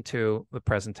we get into the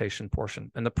presentation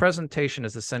portion. And the presentation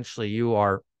is essentially you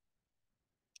are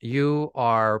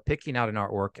picking out an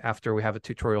artwork after we have a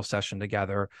tutorial session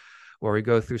together where we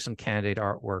go through some candidate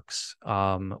artworks.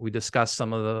 We discuss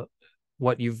some of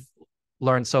what you've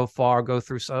learned so far, go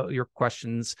through your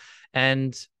questions,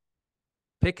 and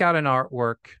pick out an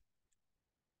artwork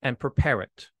and prepare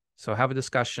it. So have a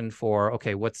discussion for,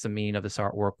 okay, what's the meaning of this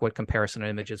artwork? What comparison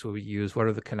images would we use? What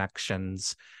are the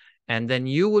connections? And then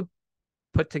you would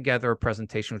put together a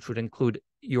presentation, which would include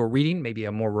your reading, maybe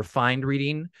a more refined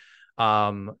reading,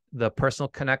 the personal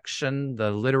connection, the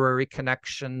literary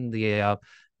connection, the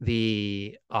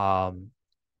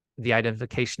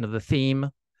identification of the theme.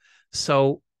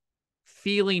 So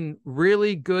feeling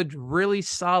really good, really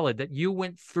solid that you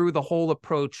went through the whole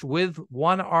approach with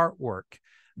one artwork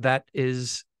that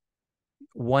is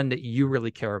one that you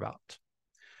really care about.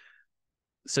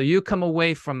 So you come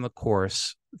away from the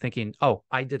course thinking, oh,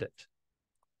 I did it.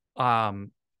 I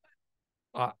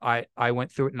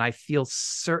went through it, and I feel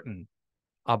certain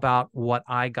about what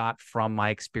I got from my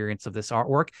experience of this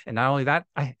artwork. And not only that,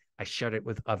 I shared it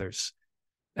with others.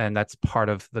 And that's part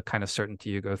of the kind of certainty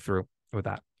you go through with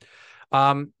that.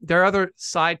 There are other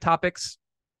side topics,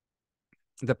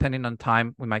 depending on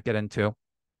time, we might get into,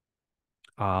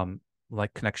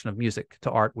 like connection of music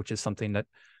to art, which is something that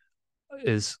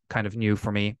is kind of new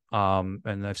for me.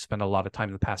 And I've spent a lot of time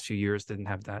in the past few years, didn't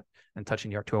have that, and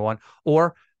touching the Art 201,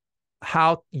 or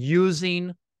how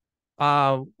using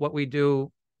what we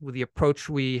do with the approach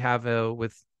we have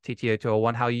with TTA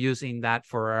 201, how using that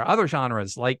for our other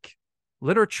genres like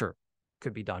literature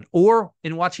could be done, or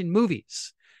in watching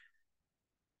movies.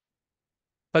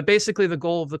 But basically the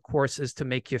goal of the course is to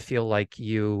make you feel like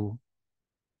you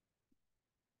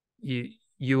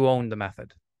own the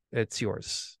method. It's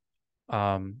yours.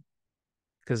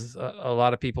 Because a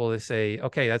lot of people, they say,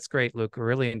 okay, that's great, Luke, I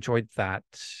really enjoyed that.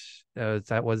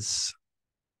 That was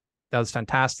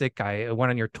fantastic. I went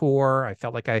on your tour. I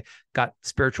felt like I got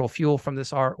spiritual fuel from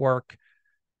this artwork,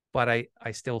 but I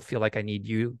still feel like I need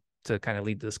you to kind of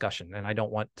lead the discussion. And I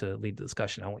don't want to lead the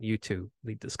discussion. I want you to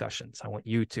lead discussions. I want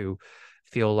you to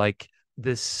feel like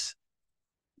this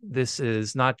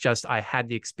is not just I had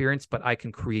the experience, but I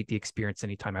can create the experience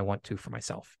anytime I want to for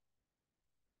myself.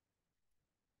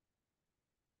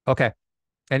 Okay.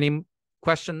 Any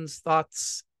questions,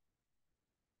 thoughts?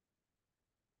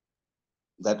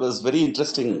 That was very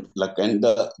interesting. Like, and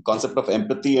the concept of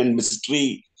empathy and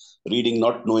mystery reading,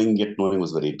 not knowing yet knowing,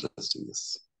 was very interesting.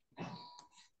 Yes.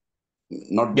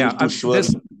 Not being too sure.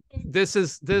 This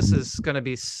is going to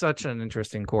be such an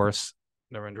interesting course,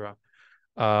 Narendra.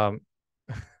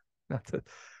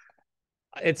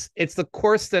 It's the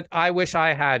course that I wish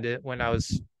I had when I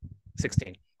was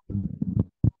 16.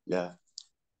 Yeah.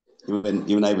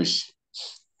 Even I wish.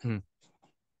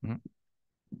 Mm-hmm.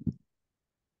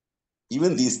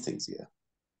 Even these things, yeah.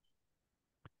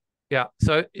 Yeah.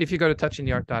 So if you go to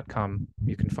touchingtheart.com,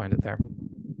 you can find it there.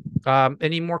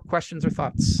 Any more questions or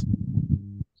thoughts?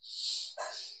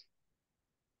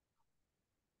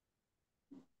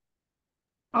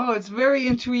 Oh, it's very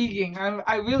intriguing.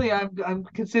 I'm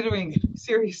considering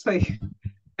seriously.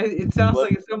 It sounds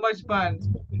like it's so much fun.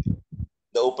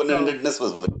 The open-endedness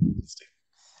was very interesting,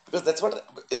 because that's what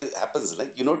happens.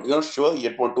 Like, you're not sure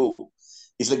yet what to.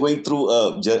 It's like going through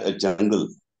a jungle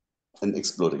and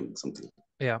exploring something.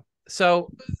 Yeah. So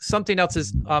something else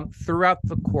is throughout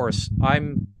the course,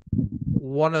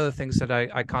 one of the things that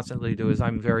I constantly do is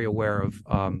I'm very aware of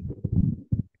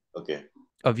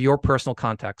of your personal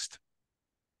context.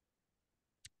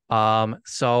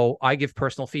 So I give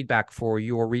personal feedback for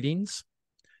your readings,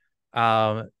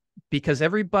 because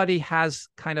everybody has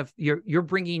kind of, you're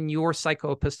bringing your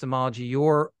psychoepistemology,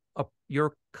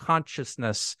 your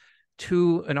consciousness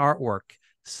to an artwork.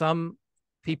 Some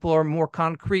people are more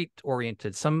concrete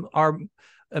oriented. Some are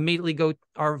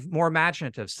more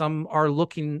imaginative. Some are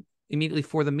looking immediately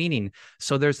for the meaning.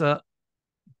 So there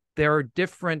are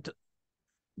different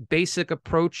basic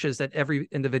approaches that every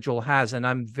individual has, and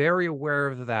I'm very aware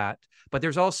of that. But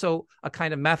there's also a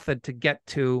kind of method to get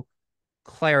to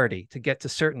clarity, to get to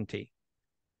certainty.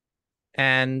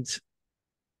 And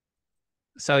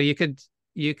so you can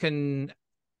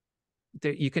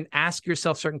ask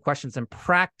yourself certain questions and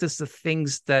practice the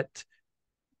things that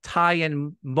tie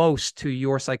in most to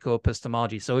your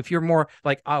psychoepistemology. So if you're more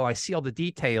like, oh, I see all the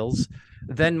details,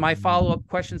 then my follow-up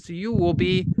questions to you will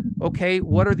be, okay,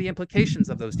 what are the implications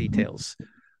of those details?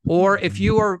 Or if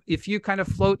you kind of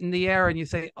float in the air and you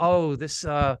say, oh, this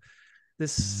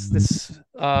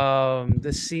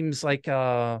seems like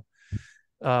a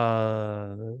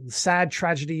sad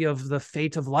tragedy of the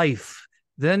fate of life,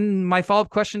 then my follow-up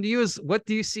question to you is, what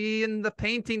do you see in the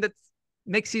painting that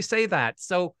makes you say that?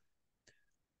 So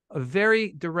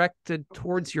very directed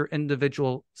towards your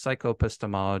individual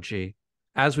psychoepistemology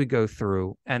as we go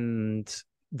through. And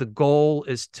the goal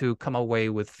is to come away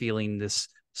with feeling this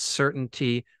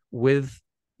certainty with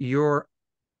your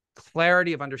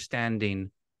clarity of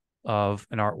understanding of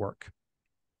an artwork.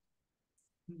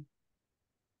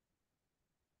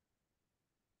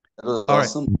 That was All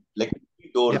awesome. right. Like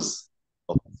doors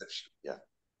of perception. Yeah.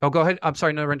 Oh, go ahead. I'm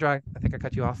sorry, Narendra. I think I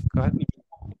cut you off. Go ahead.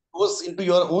 Goes into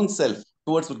your own self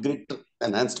towards great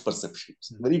enhanced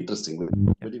perceptions. Very interesting.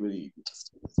 Very, very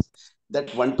interesting.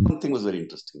 That one thing was very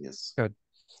interesting. Yes. Good.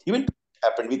 Even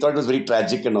happened. We thought it was very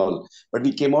tragic and all, but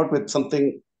we came out with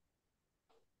something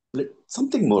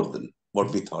more than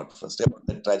what we thought first about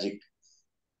that tragic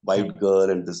white girl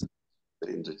and this.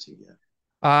 Very enriching. Yeah.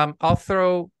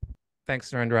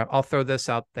 Thanks, Narendra. I'll throw this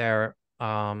out there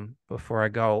before I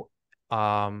go.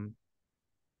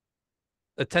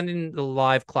 Attending the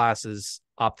live class is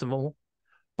optimal,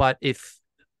 but if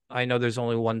I know there's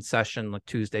only one session, like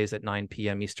Tuesdays at 9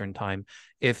 p.m. Eastern time,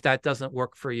 if that doesn't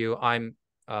work for you, I'm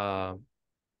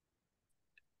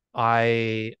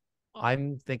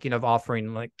thinking of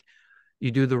offering, like,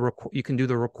 you can do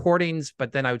the recordings,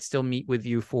 but then I would still meet with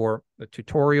you for a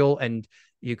tutorial, and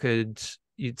you'd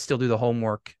still do the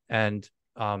homework and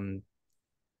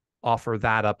offer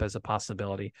that up as a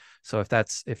possibility. So if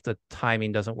the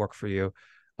timing doesn't work for you,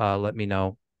 let me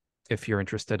know if you're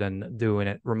interested in doing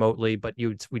it remotely, but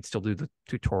we'd still do the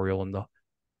tutorial and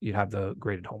you'd have the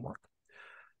graded homework.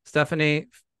 Stephanie,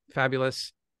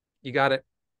 fabulous. You got it.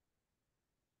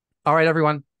 All right,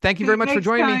 everyone. Thank you very much for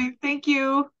joining me. Thank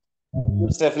you.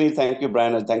 Stephanie, thank you,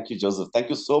 Brian, and thank you, Joseph. Thank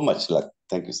you so much, Luck.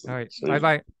 Thank you so much. All right,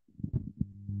 bye-bye.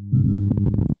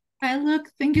 Hi, Luke.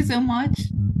 Thank you so much.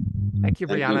 Thank you,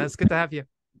 Brianna. It's good to have you.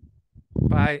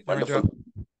 Bye. Wonderful.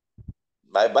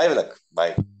 Bye, Luck.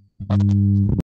 Bye.